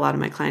that. A lot of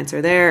my clients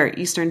are there,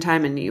 Eastern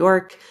Time in New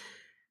York.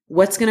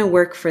 What's going to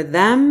work for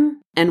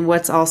them and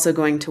what's also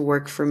going to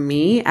work for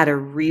me at a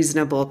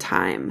reasonable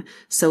time.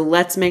 So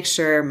let's make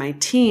sure my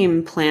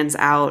team plans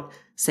out,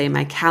 say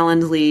my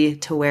Calendly,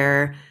 to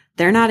where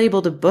they're not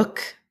able to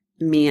book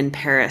me in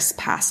Paris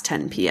past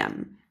 10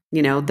 p.m.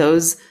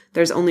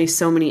 There's only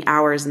so many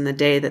hours in the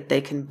day that they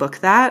can book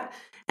that.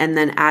 And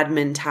then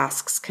admin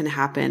tasks can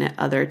happen at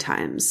other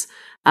times.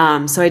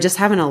 So I just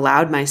haven't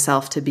allowed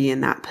myself to be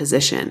in that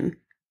position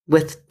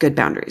with good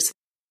boundaries.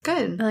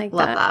 Good. I like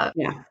Love that.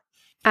 Yeah.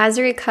 As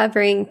a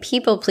recovering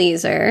people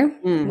pleaser,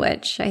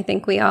 which I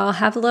think we all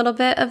have a little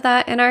bit of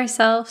that in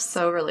ourselves.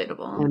 So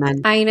relatable.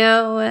 Amen. I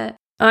know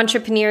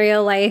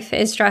entrepreneurial life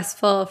is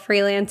stressful,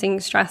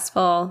 freelancing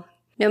stressful,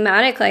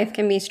 nomadic life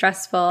can be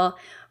stressful.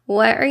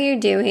 What are you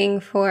doing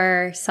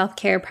for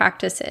self-care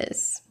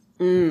practices?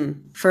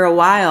 For a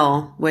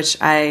while, which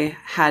I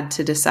had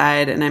to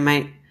decide, and I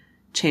might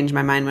change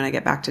my mind when I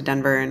get back to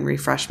Denver and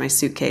refresh my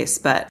suitcase.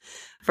 But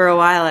for a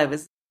while,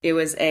 it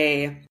was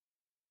a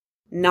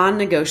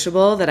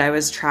non-negotiable that I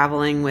was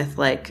traveling with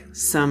like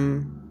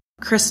some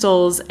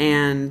crystals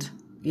and,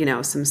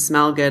 some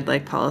smell good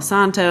like Palo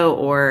Santo,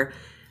 or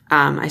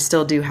I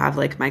still do have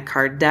like my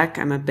card deck.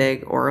 I'm a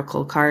big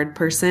Oracle card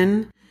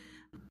person,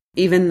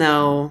 even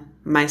though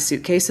my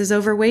suitcase is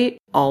overweight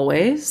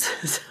always.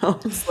 So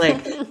it's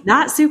like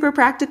not super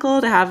practical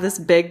to have this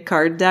big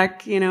card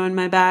deck, in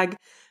my bag.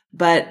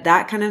 But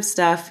that kind of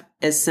stuff,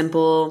 as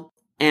simple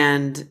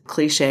and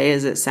cliche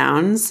as it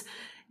sounds,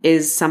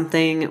 is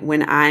something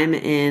when I'm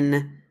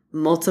in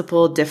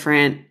multiple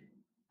different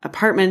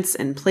apartments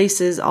and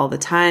places all the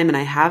time, and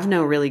I have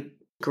no really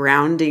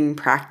grounding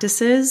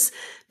practices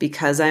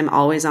because I'm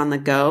always on the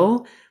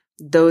go.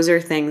 Those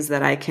are things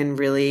that I can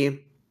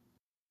really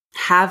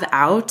have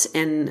out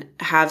and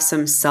have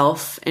some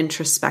self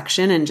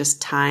introspection and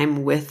just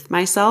time with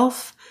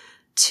myself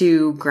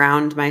to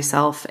ground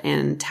myself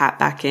and tap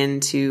back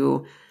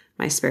into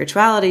my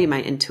spirituality,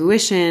 my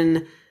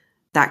intuition,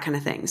 that kind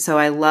of thing. So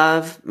I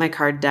love my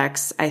card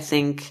decks. I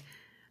think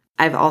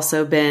I've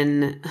also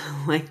been,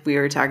 like we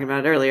were talking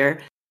about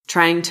earlier,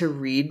 trying to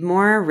read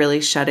more,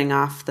 really shutting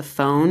off the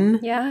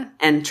phone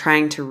and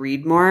trying to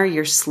read more.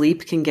 Your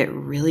sleep can get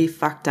really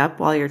fucked up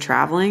while you're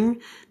traveling.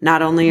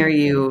 Not only are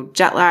you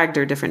jet lagged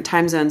or different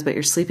time zones, but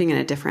you're sleeping in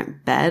a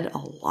different bed a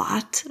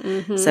lot.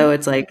 Mm-hmm. So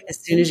it's like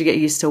as soon as you get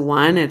used to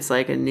one, it's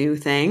like a new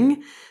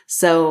thing.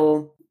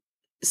 So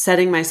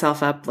setting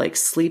myself up like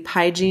sleep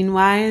hygiene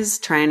wise,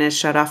 trying to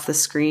shut off the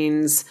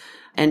screens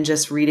and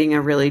just reading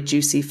a really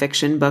juicy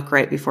fiction book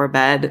right before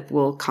bed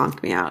will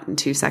conk me out in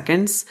 2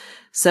 seconds.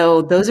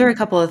 So those are a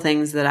couple of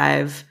things that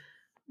I've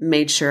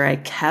made sure I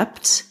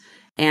kept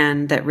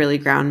and that really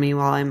ground me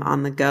while I'm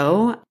on the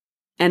go.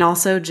 And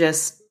also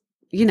just,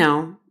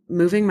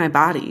 moving my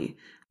body.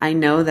 I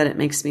know that it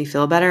makes me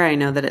feel better. I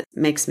know that it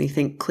makes me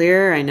think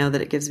clearer. I know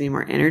that it gives me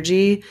more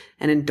energy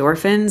and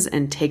endorphins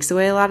and takes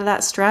away a lot of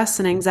that stress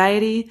and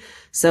anxiety.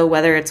 So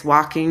whether it's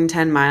walking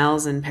 10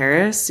 miles in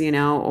Paris,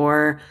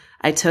 or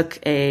I took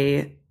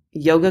a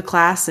yoga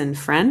class in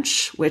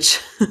French, which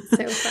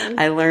so fun.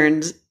 I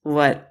learned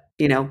what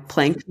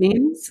plank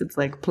means. It's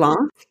like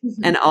plank.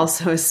 And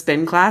also a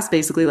spin class,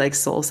 basically like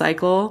Soul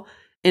Cycle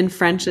in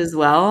French as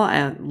well.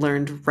 I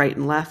learned right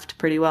and left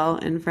pretty well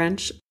in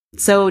French.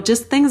 So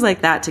just things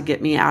like that to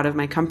get me out of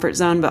my comfort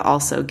zone, but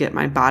also get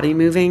my body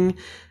moving,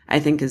 I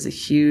think is a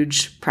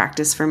huge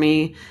practice for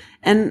me.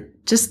 And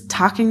just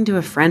talking to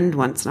a friend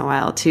once in a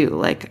while too.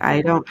 Like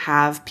I don't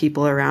have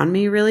people around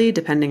me really,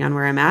 depending on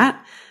where I'm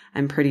at.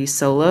 I'm pretty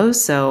solo.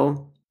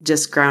 So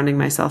just grounding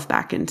myself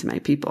back into my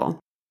people.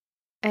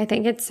 I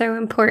think it's so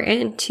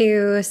important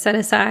to set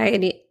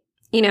aside,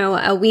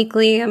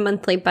 a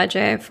monthly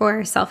budget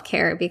for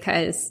self-care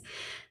because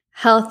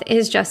health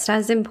is just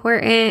as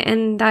important.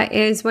 And that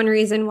is one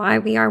reason why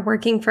we are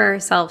working for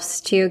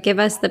ourselves to give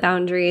us the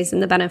boundaries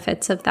and the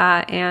benefits of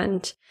that.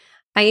 And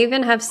I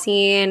even have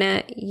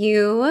seen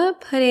you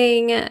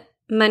putting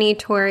money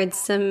towards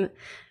some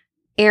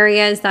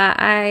areas that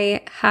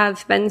I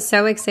have been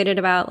so excited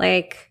about,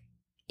 like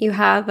you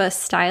have a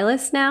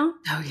stylist now?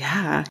 Oh,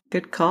 yeah.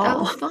 Good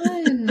call. Oh,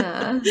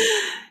 fun.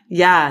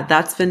 Yeah,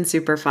 that's been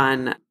super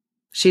fun.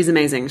 She's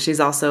amazing. She's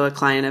also a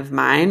client of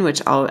mine,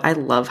 which I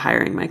love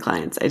hiring my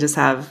clients. I just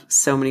have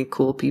so many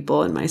cool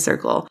people in my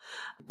circle.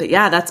 But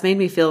yeah, that's made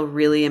me feel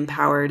really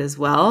empowered as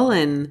well.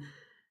 And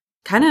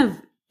kind of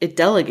it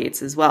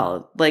delegates as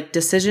well. Like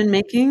decision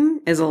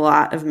making is a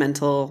lot of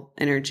mental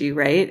energy,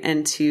 right?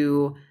 And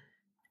to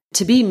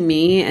be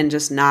me and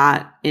just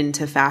not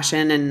into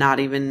fashion and not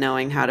even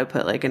knowing how to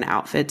put like an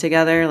outfit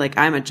together. Like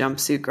I'm a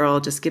jumpsuit girl.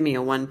 Just give me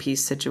a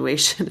one-piece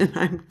situation and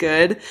I'm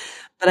good.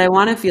 But I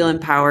want to feel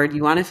empowered.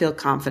 You want to feel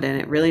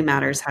confident. It really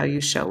matters how you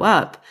show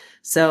up.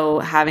 So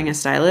having a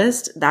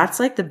stylist, that's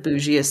like the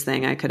bougiest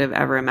thing I could have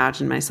ever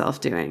imagined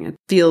myself doing. It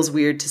feels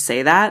weird to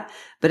say that,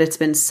 but it's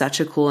been such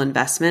a cool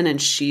investment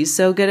and she's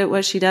so good at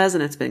what she does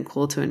and it's been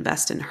cool to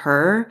invest in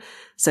her.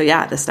 So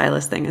yeah, the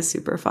stylist thing is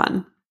super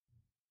fun.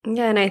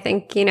 Yeah, and I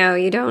think, you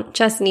don't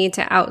just need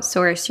to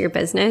outsource your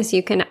business.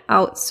 You can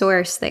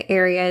outsource the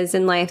areas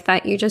in life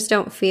that you just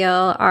don't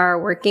feel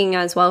are working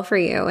as well for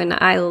you. And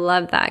I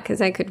love that because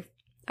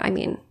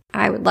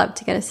I would love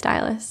to get a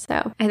stylist.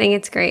 So I think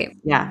it's great.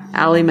 Yeah.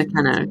 Allie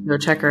McKenna, go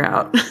check her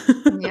out.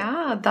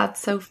 Yeah,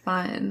 that's so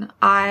fun.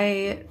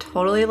 I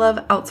totally love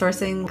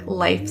outsourcing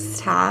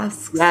life's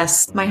tasks.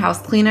 Yes. My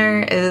house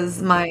cleaner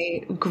is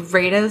my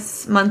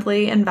greatest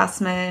monthly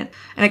investment.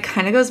 And it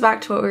kind of goes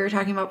back to what we were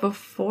talking about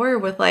before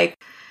with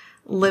like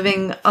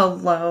living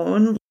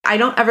alone. I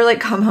don't ever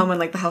like come home and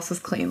like the house is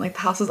clean. Like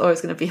the house is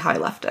always going to be how I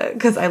left it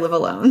because I live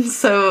alone.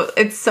 So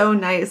it's so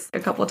nice a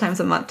couple of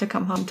times a month to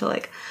come home to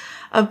like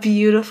a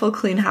beautiful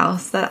clean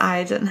house that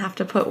I didn't have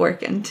to put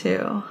work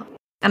into.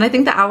 And I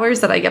think the hours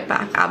that I get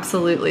back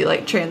absolutely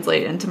like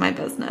translate into my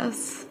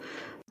business.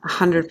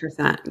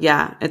 100%.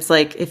 Yeah. It's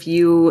like if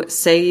you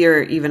say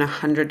you're even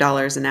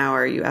 $100 an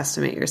hour, you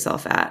estimate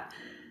yourself at,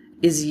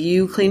 is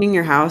you cleaning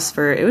your house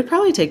it would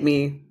probably take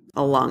me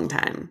a long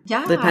time.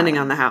 Yeah. Depending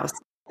on the house.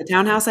 The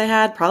townhouse I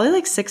had, probably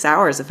like 6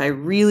 hours if I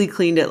really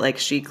cleaned it like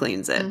she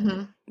cleans it.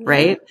 Mm-hmm.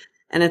 Right.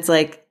 And it's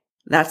like,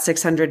 that's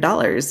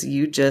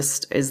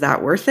 $600. Is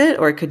that worth it?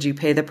 Or could you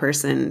pay the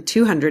person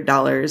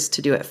 $200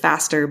 to do it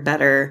faster,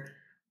 better,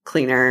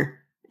 cleaner?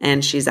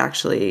 And she's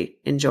actually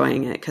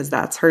enjoying it because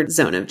that's her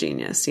zone of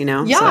genius,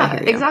 Yeah,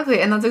 so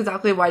exactly. And that's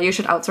exactly why you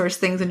should outsource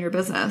things in your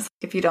business.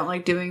 If you don't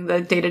like doing the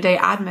day-to-day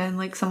admin,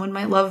 like someone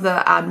might love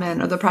the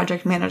admin or the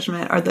project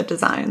management or the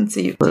design.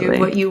 So you do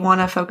what you want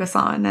to focus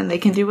on and they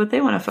can do what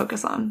they want to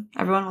focus on.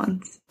 Everyone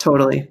wins.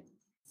 Totally.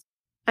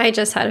 I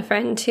just had a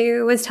friend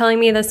who was telling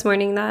me this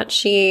morning that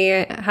she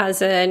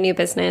has a new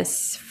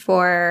business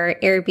for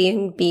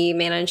Airbnb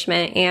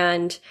management,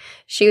 and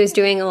she was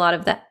doing a lot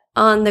of the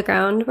on the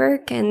ground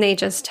work, and they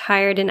just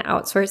hired and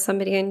outsourced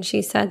somebody. And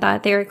she said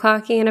that they were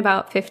clocking in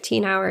about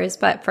 15 hours,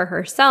 but for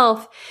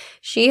herself,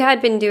 she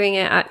had been doing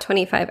it at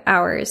 25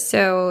 hours.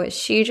 So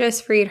she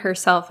just freed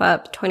herself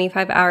up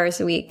 25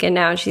 hours a week. And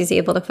now she's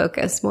able to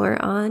focus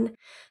more on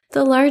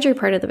the larger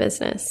part of the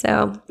business.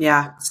 So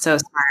yeah, so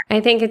smart.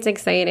 I think it's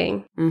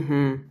exciting.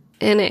 Mm-hmm.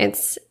 And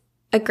it's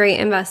a great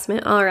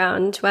investment all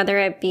around, whether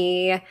it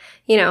be,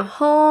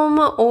 home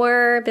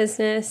or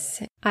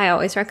business. I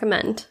always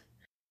recommend.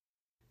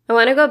 I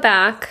want to go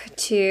back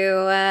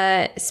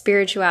to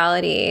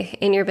spirituality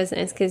in your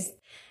business, because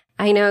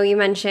I know you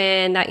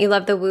mentioned that you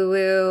love the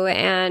woo-woo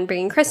and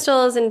bringing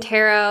crystals and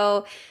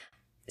tarot.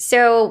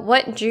 So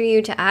what drew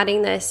you to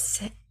adding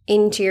this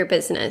into your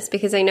business?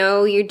 Because I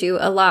know you do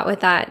a lot with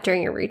that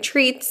during your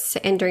retreats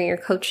and during your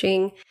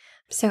coaching.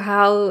 So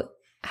how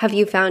have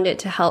you found it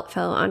to help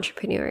fellow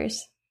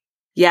entrepreneurs?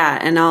 Yeah.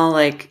 And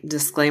I'll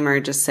disclaimer,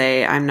 just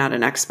say I'm not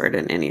an expert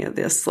in any of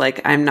this.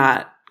 I'm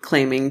not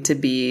claiming to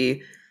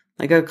be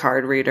a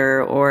card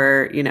reader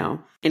or,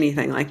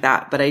 anything like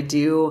that. But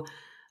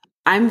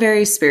I'm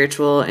very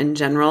spiritual in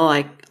general.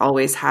 I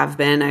always have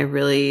been. I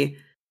really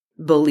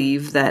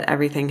believe that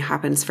everything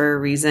happens for a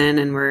reason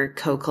and we're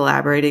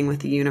co-collaborating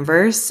with the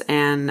universe.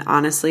 And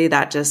honestly,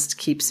 that just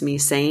keeps me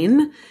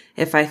sane.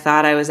 If I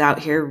thought I was out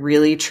here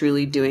really,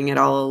 truly doing it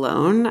all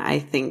alone, I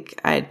think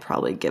I'd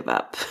probably give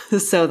up.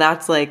 So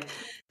that's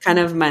kind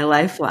of my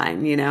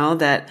lifeline,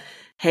 that,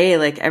 hey,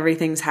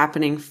 everything's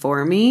happening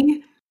for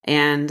me.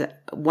 And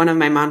one of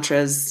my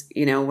mantras,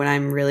 when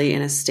I'm really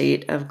in a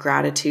state of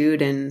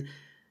gratitude and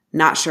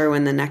not sure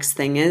when the next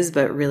thing is,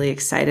 but really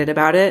excited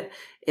about it,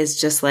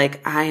 is just I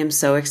am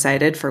so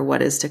excited for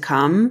what is to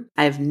come.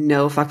 I have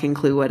no fucking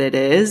clue what it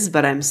is,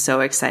 but I'm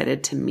so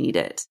excited to meet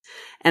it.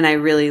 And I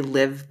really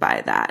live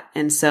by that.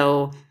 And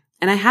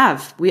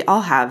we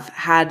all have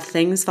had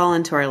things fall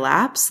into our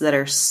laps that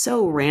are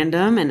so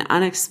random and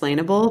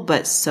unexplainable,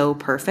 but so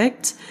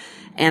perfect.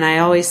 And I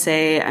always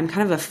say I'm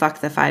kind of a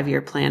fuck the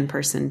 5-year plan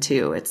person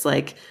too. It's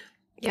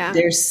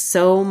there's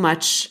so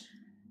much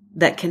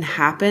that can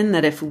happen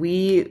that if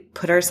we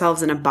put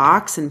ourselves in a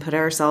box and put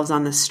ourselves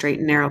on the straight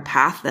and narrow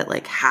path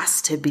that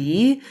has to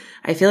be,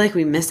 I feel like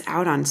we miss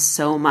out on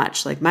so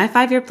much. My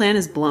 5-year plan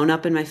is blown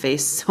up in my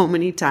face so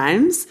many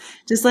times,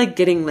 just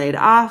getting laid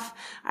off.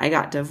 I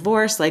got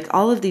divorced,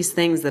 all of these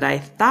things that I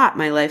thought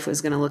my life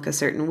was going to look a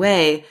certain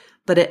way,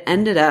 but it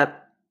ended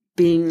up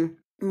being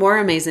more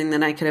amazing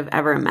than I could have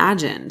ever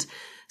imagined.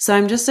 So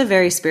I'm just a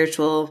very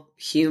spiritual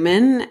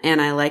human, and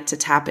I like to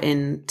tap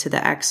into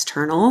the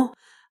external,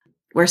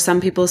 where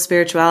some people's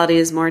spirituality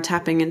is more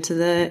tapping into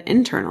the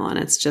internal, and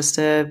it's just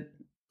a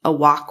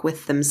walk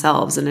with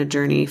themselves and a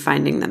journey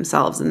finding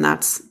themselves. And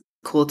that's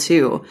cool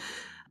too.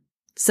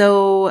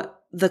 So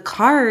the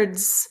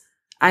cards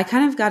I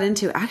kind of got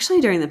into actually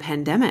during the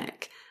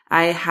pandemic.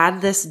 I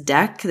had this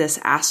deck, this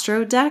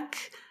Astro deck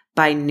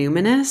by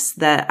Numinous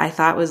that I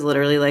thought was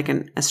literally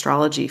an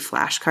astrology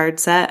flashcard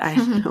set. I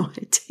have no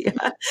idea.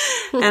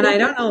 And I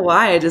don't know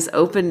why. I just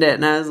opened it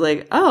and I was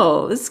like,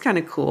 oh, this is kind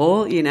of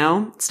cool,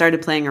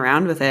 started playing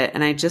around with it.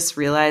 And I just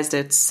realized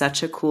it's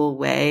such a cool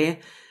way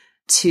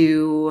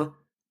to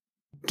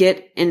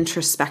get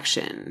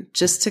introspection,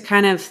 just to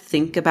kind of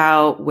think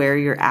about where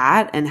you're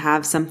at and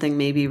have something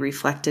maybe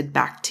reflected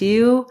back to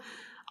you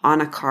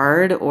on a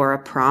card or a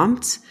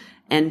prompt,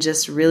 and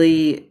just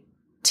really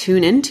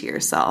tune into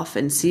yourself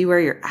and see where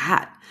you're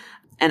at.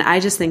 And I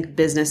just think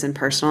business and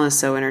personal is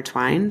so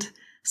intertwined.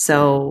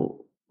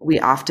 So we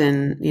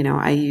often,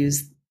 I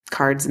use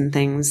cards and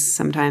things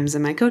sometimes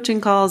in my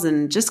coaching calls,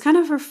 and just kind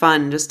of for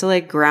fun, just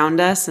to ground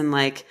us and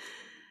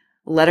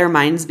let our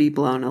minds be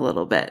blown a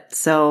little bit.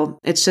 So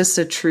it's just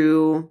a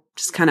true,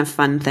 just kind of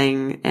fun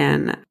thing.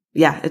 And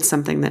yeah, it's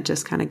something that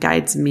just kind of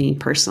guides me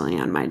personally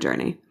on my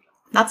journey.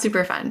 That's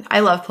super fun. I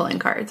love pulling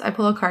cards. I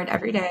pull a card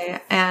every day,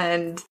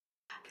 and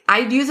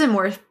I'd use it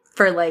more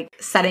for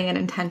setting an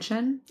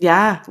intention.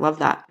 Yeah, love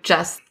that.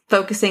 Just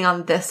focusing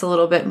on this a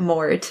little bit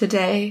more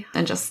today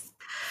and just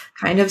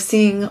kind of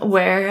seeing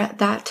where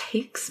that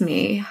takes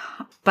me.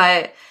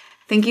 But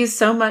thank you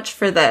so much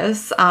for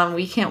this.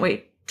 We can't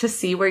wait to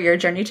see where your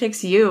journey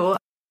takes you.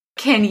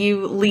 Can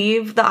you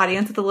leave the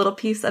audience with a little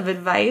piece of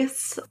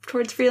advice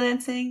towards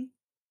freelancing?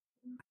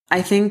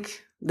 I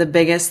think the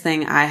biggest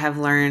thing I have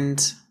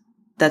learned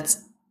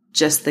that's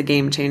just the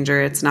game changer,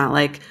 it's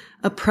not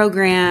a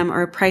program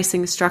or a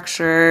pricing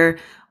structure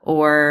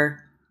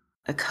or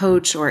a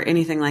coach or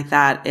anything like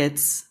that.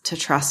 It's to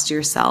trust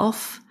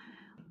yourself.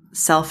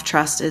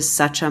 Self-trust is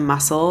such a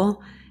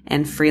muscle,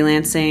 and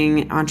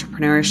freelancing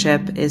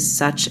entrepreneurship is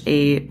such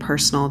a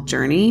personal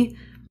journey.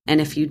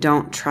 And if you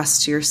don't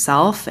trust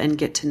yourself and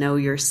get to know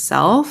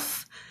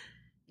yourself,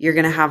 you're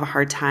going to have a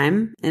hard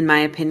time, in my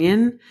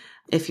opinion.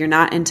 If you're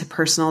not into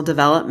personal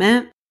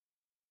development,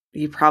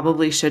 you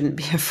probably shouldn't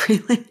be a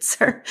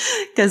freelancer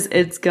because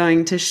it's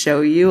going to show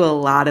you a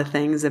lot of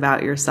things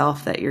about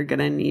yourself that you're going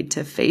to need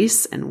to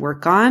face and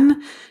work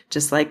on,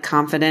 just like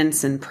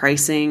confidence and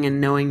pricing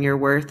and knowing your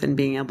worth and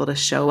being able to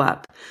show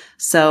up.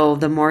 So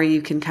the more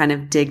you can kind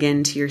of dig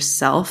into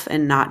yourself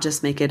and not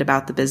just make it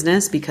about the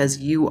business, because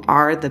you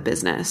are the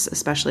business,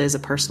 especially as a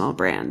personal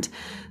brand.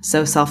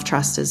 So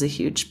self-trust is a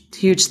huge,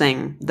 huge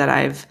thing that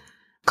I've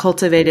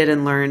cultivated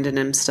and learned and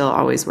am still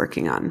always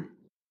working on.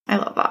 I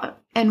love that.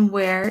 And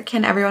where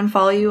can everyone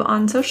follow you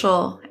on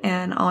social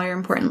and all your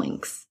important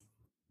links?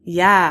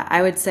 Yeah,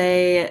 I would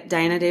say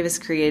Diana Davis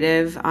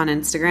Creative on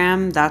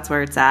Instagram. That's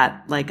where it's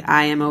at. Like,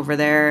 I am over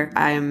there.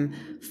 I'm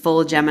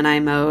full Gemini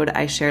mode.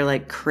 I share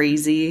like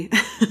crazy.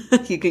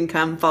 You can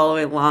come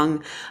follow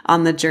along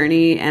on the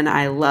journey. And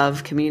I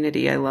love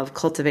community. I love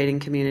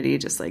cultivating community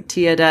just like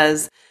Tia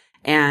does.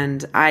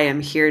 And I am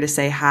here to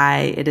say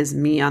hi. It is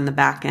me on the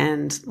back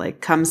end.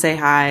 Like, come say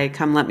hi.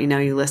 Come let me know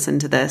you listen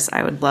to this.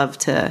 I would love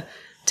to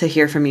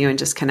hear from you and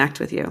just connect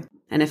with you.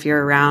 And if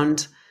you're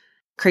around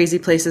crazy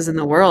places in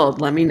the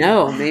world, let me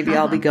know. Maybe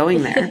I'll be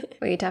going there.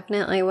 We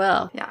definitely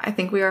will. Yeah, I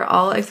think we are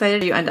all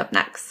excited you end up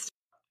next.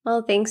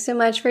 Well, thanks so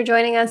much for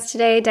joining us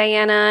today,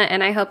 Diana.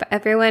 And I hope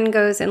everyone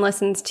goes and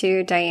listens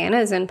to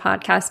Diana's own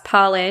podcast,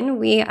 Pollen.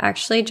 We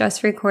actually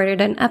just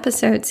recorded an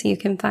episode, so you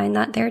can find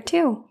that there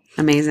too.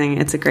 Amazing.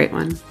 It's a great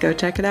one. Go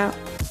check it out.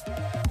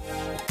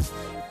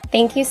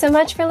 Thank you so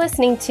much for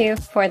listening to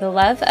For the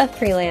Love of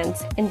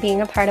Freelance and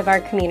being a part of our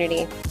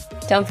community.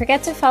 Don't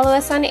forget to follow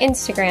us on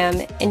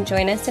Instagram and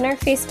join us in our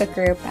Facebook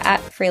group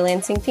at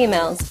Freelancing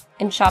Females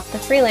and shop the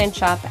freelance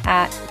shop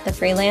at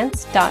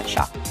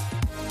thefreelance.shop.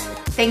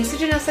 Thanks to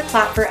Janessa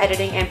Clapp for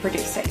editing and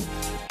producing.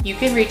 You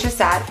can reach us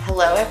at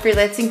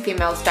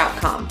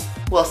hello@freelancingfemales.com.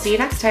 We'll see you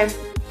next time.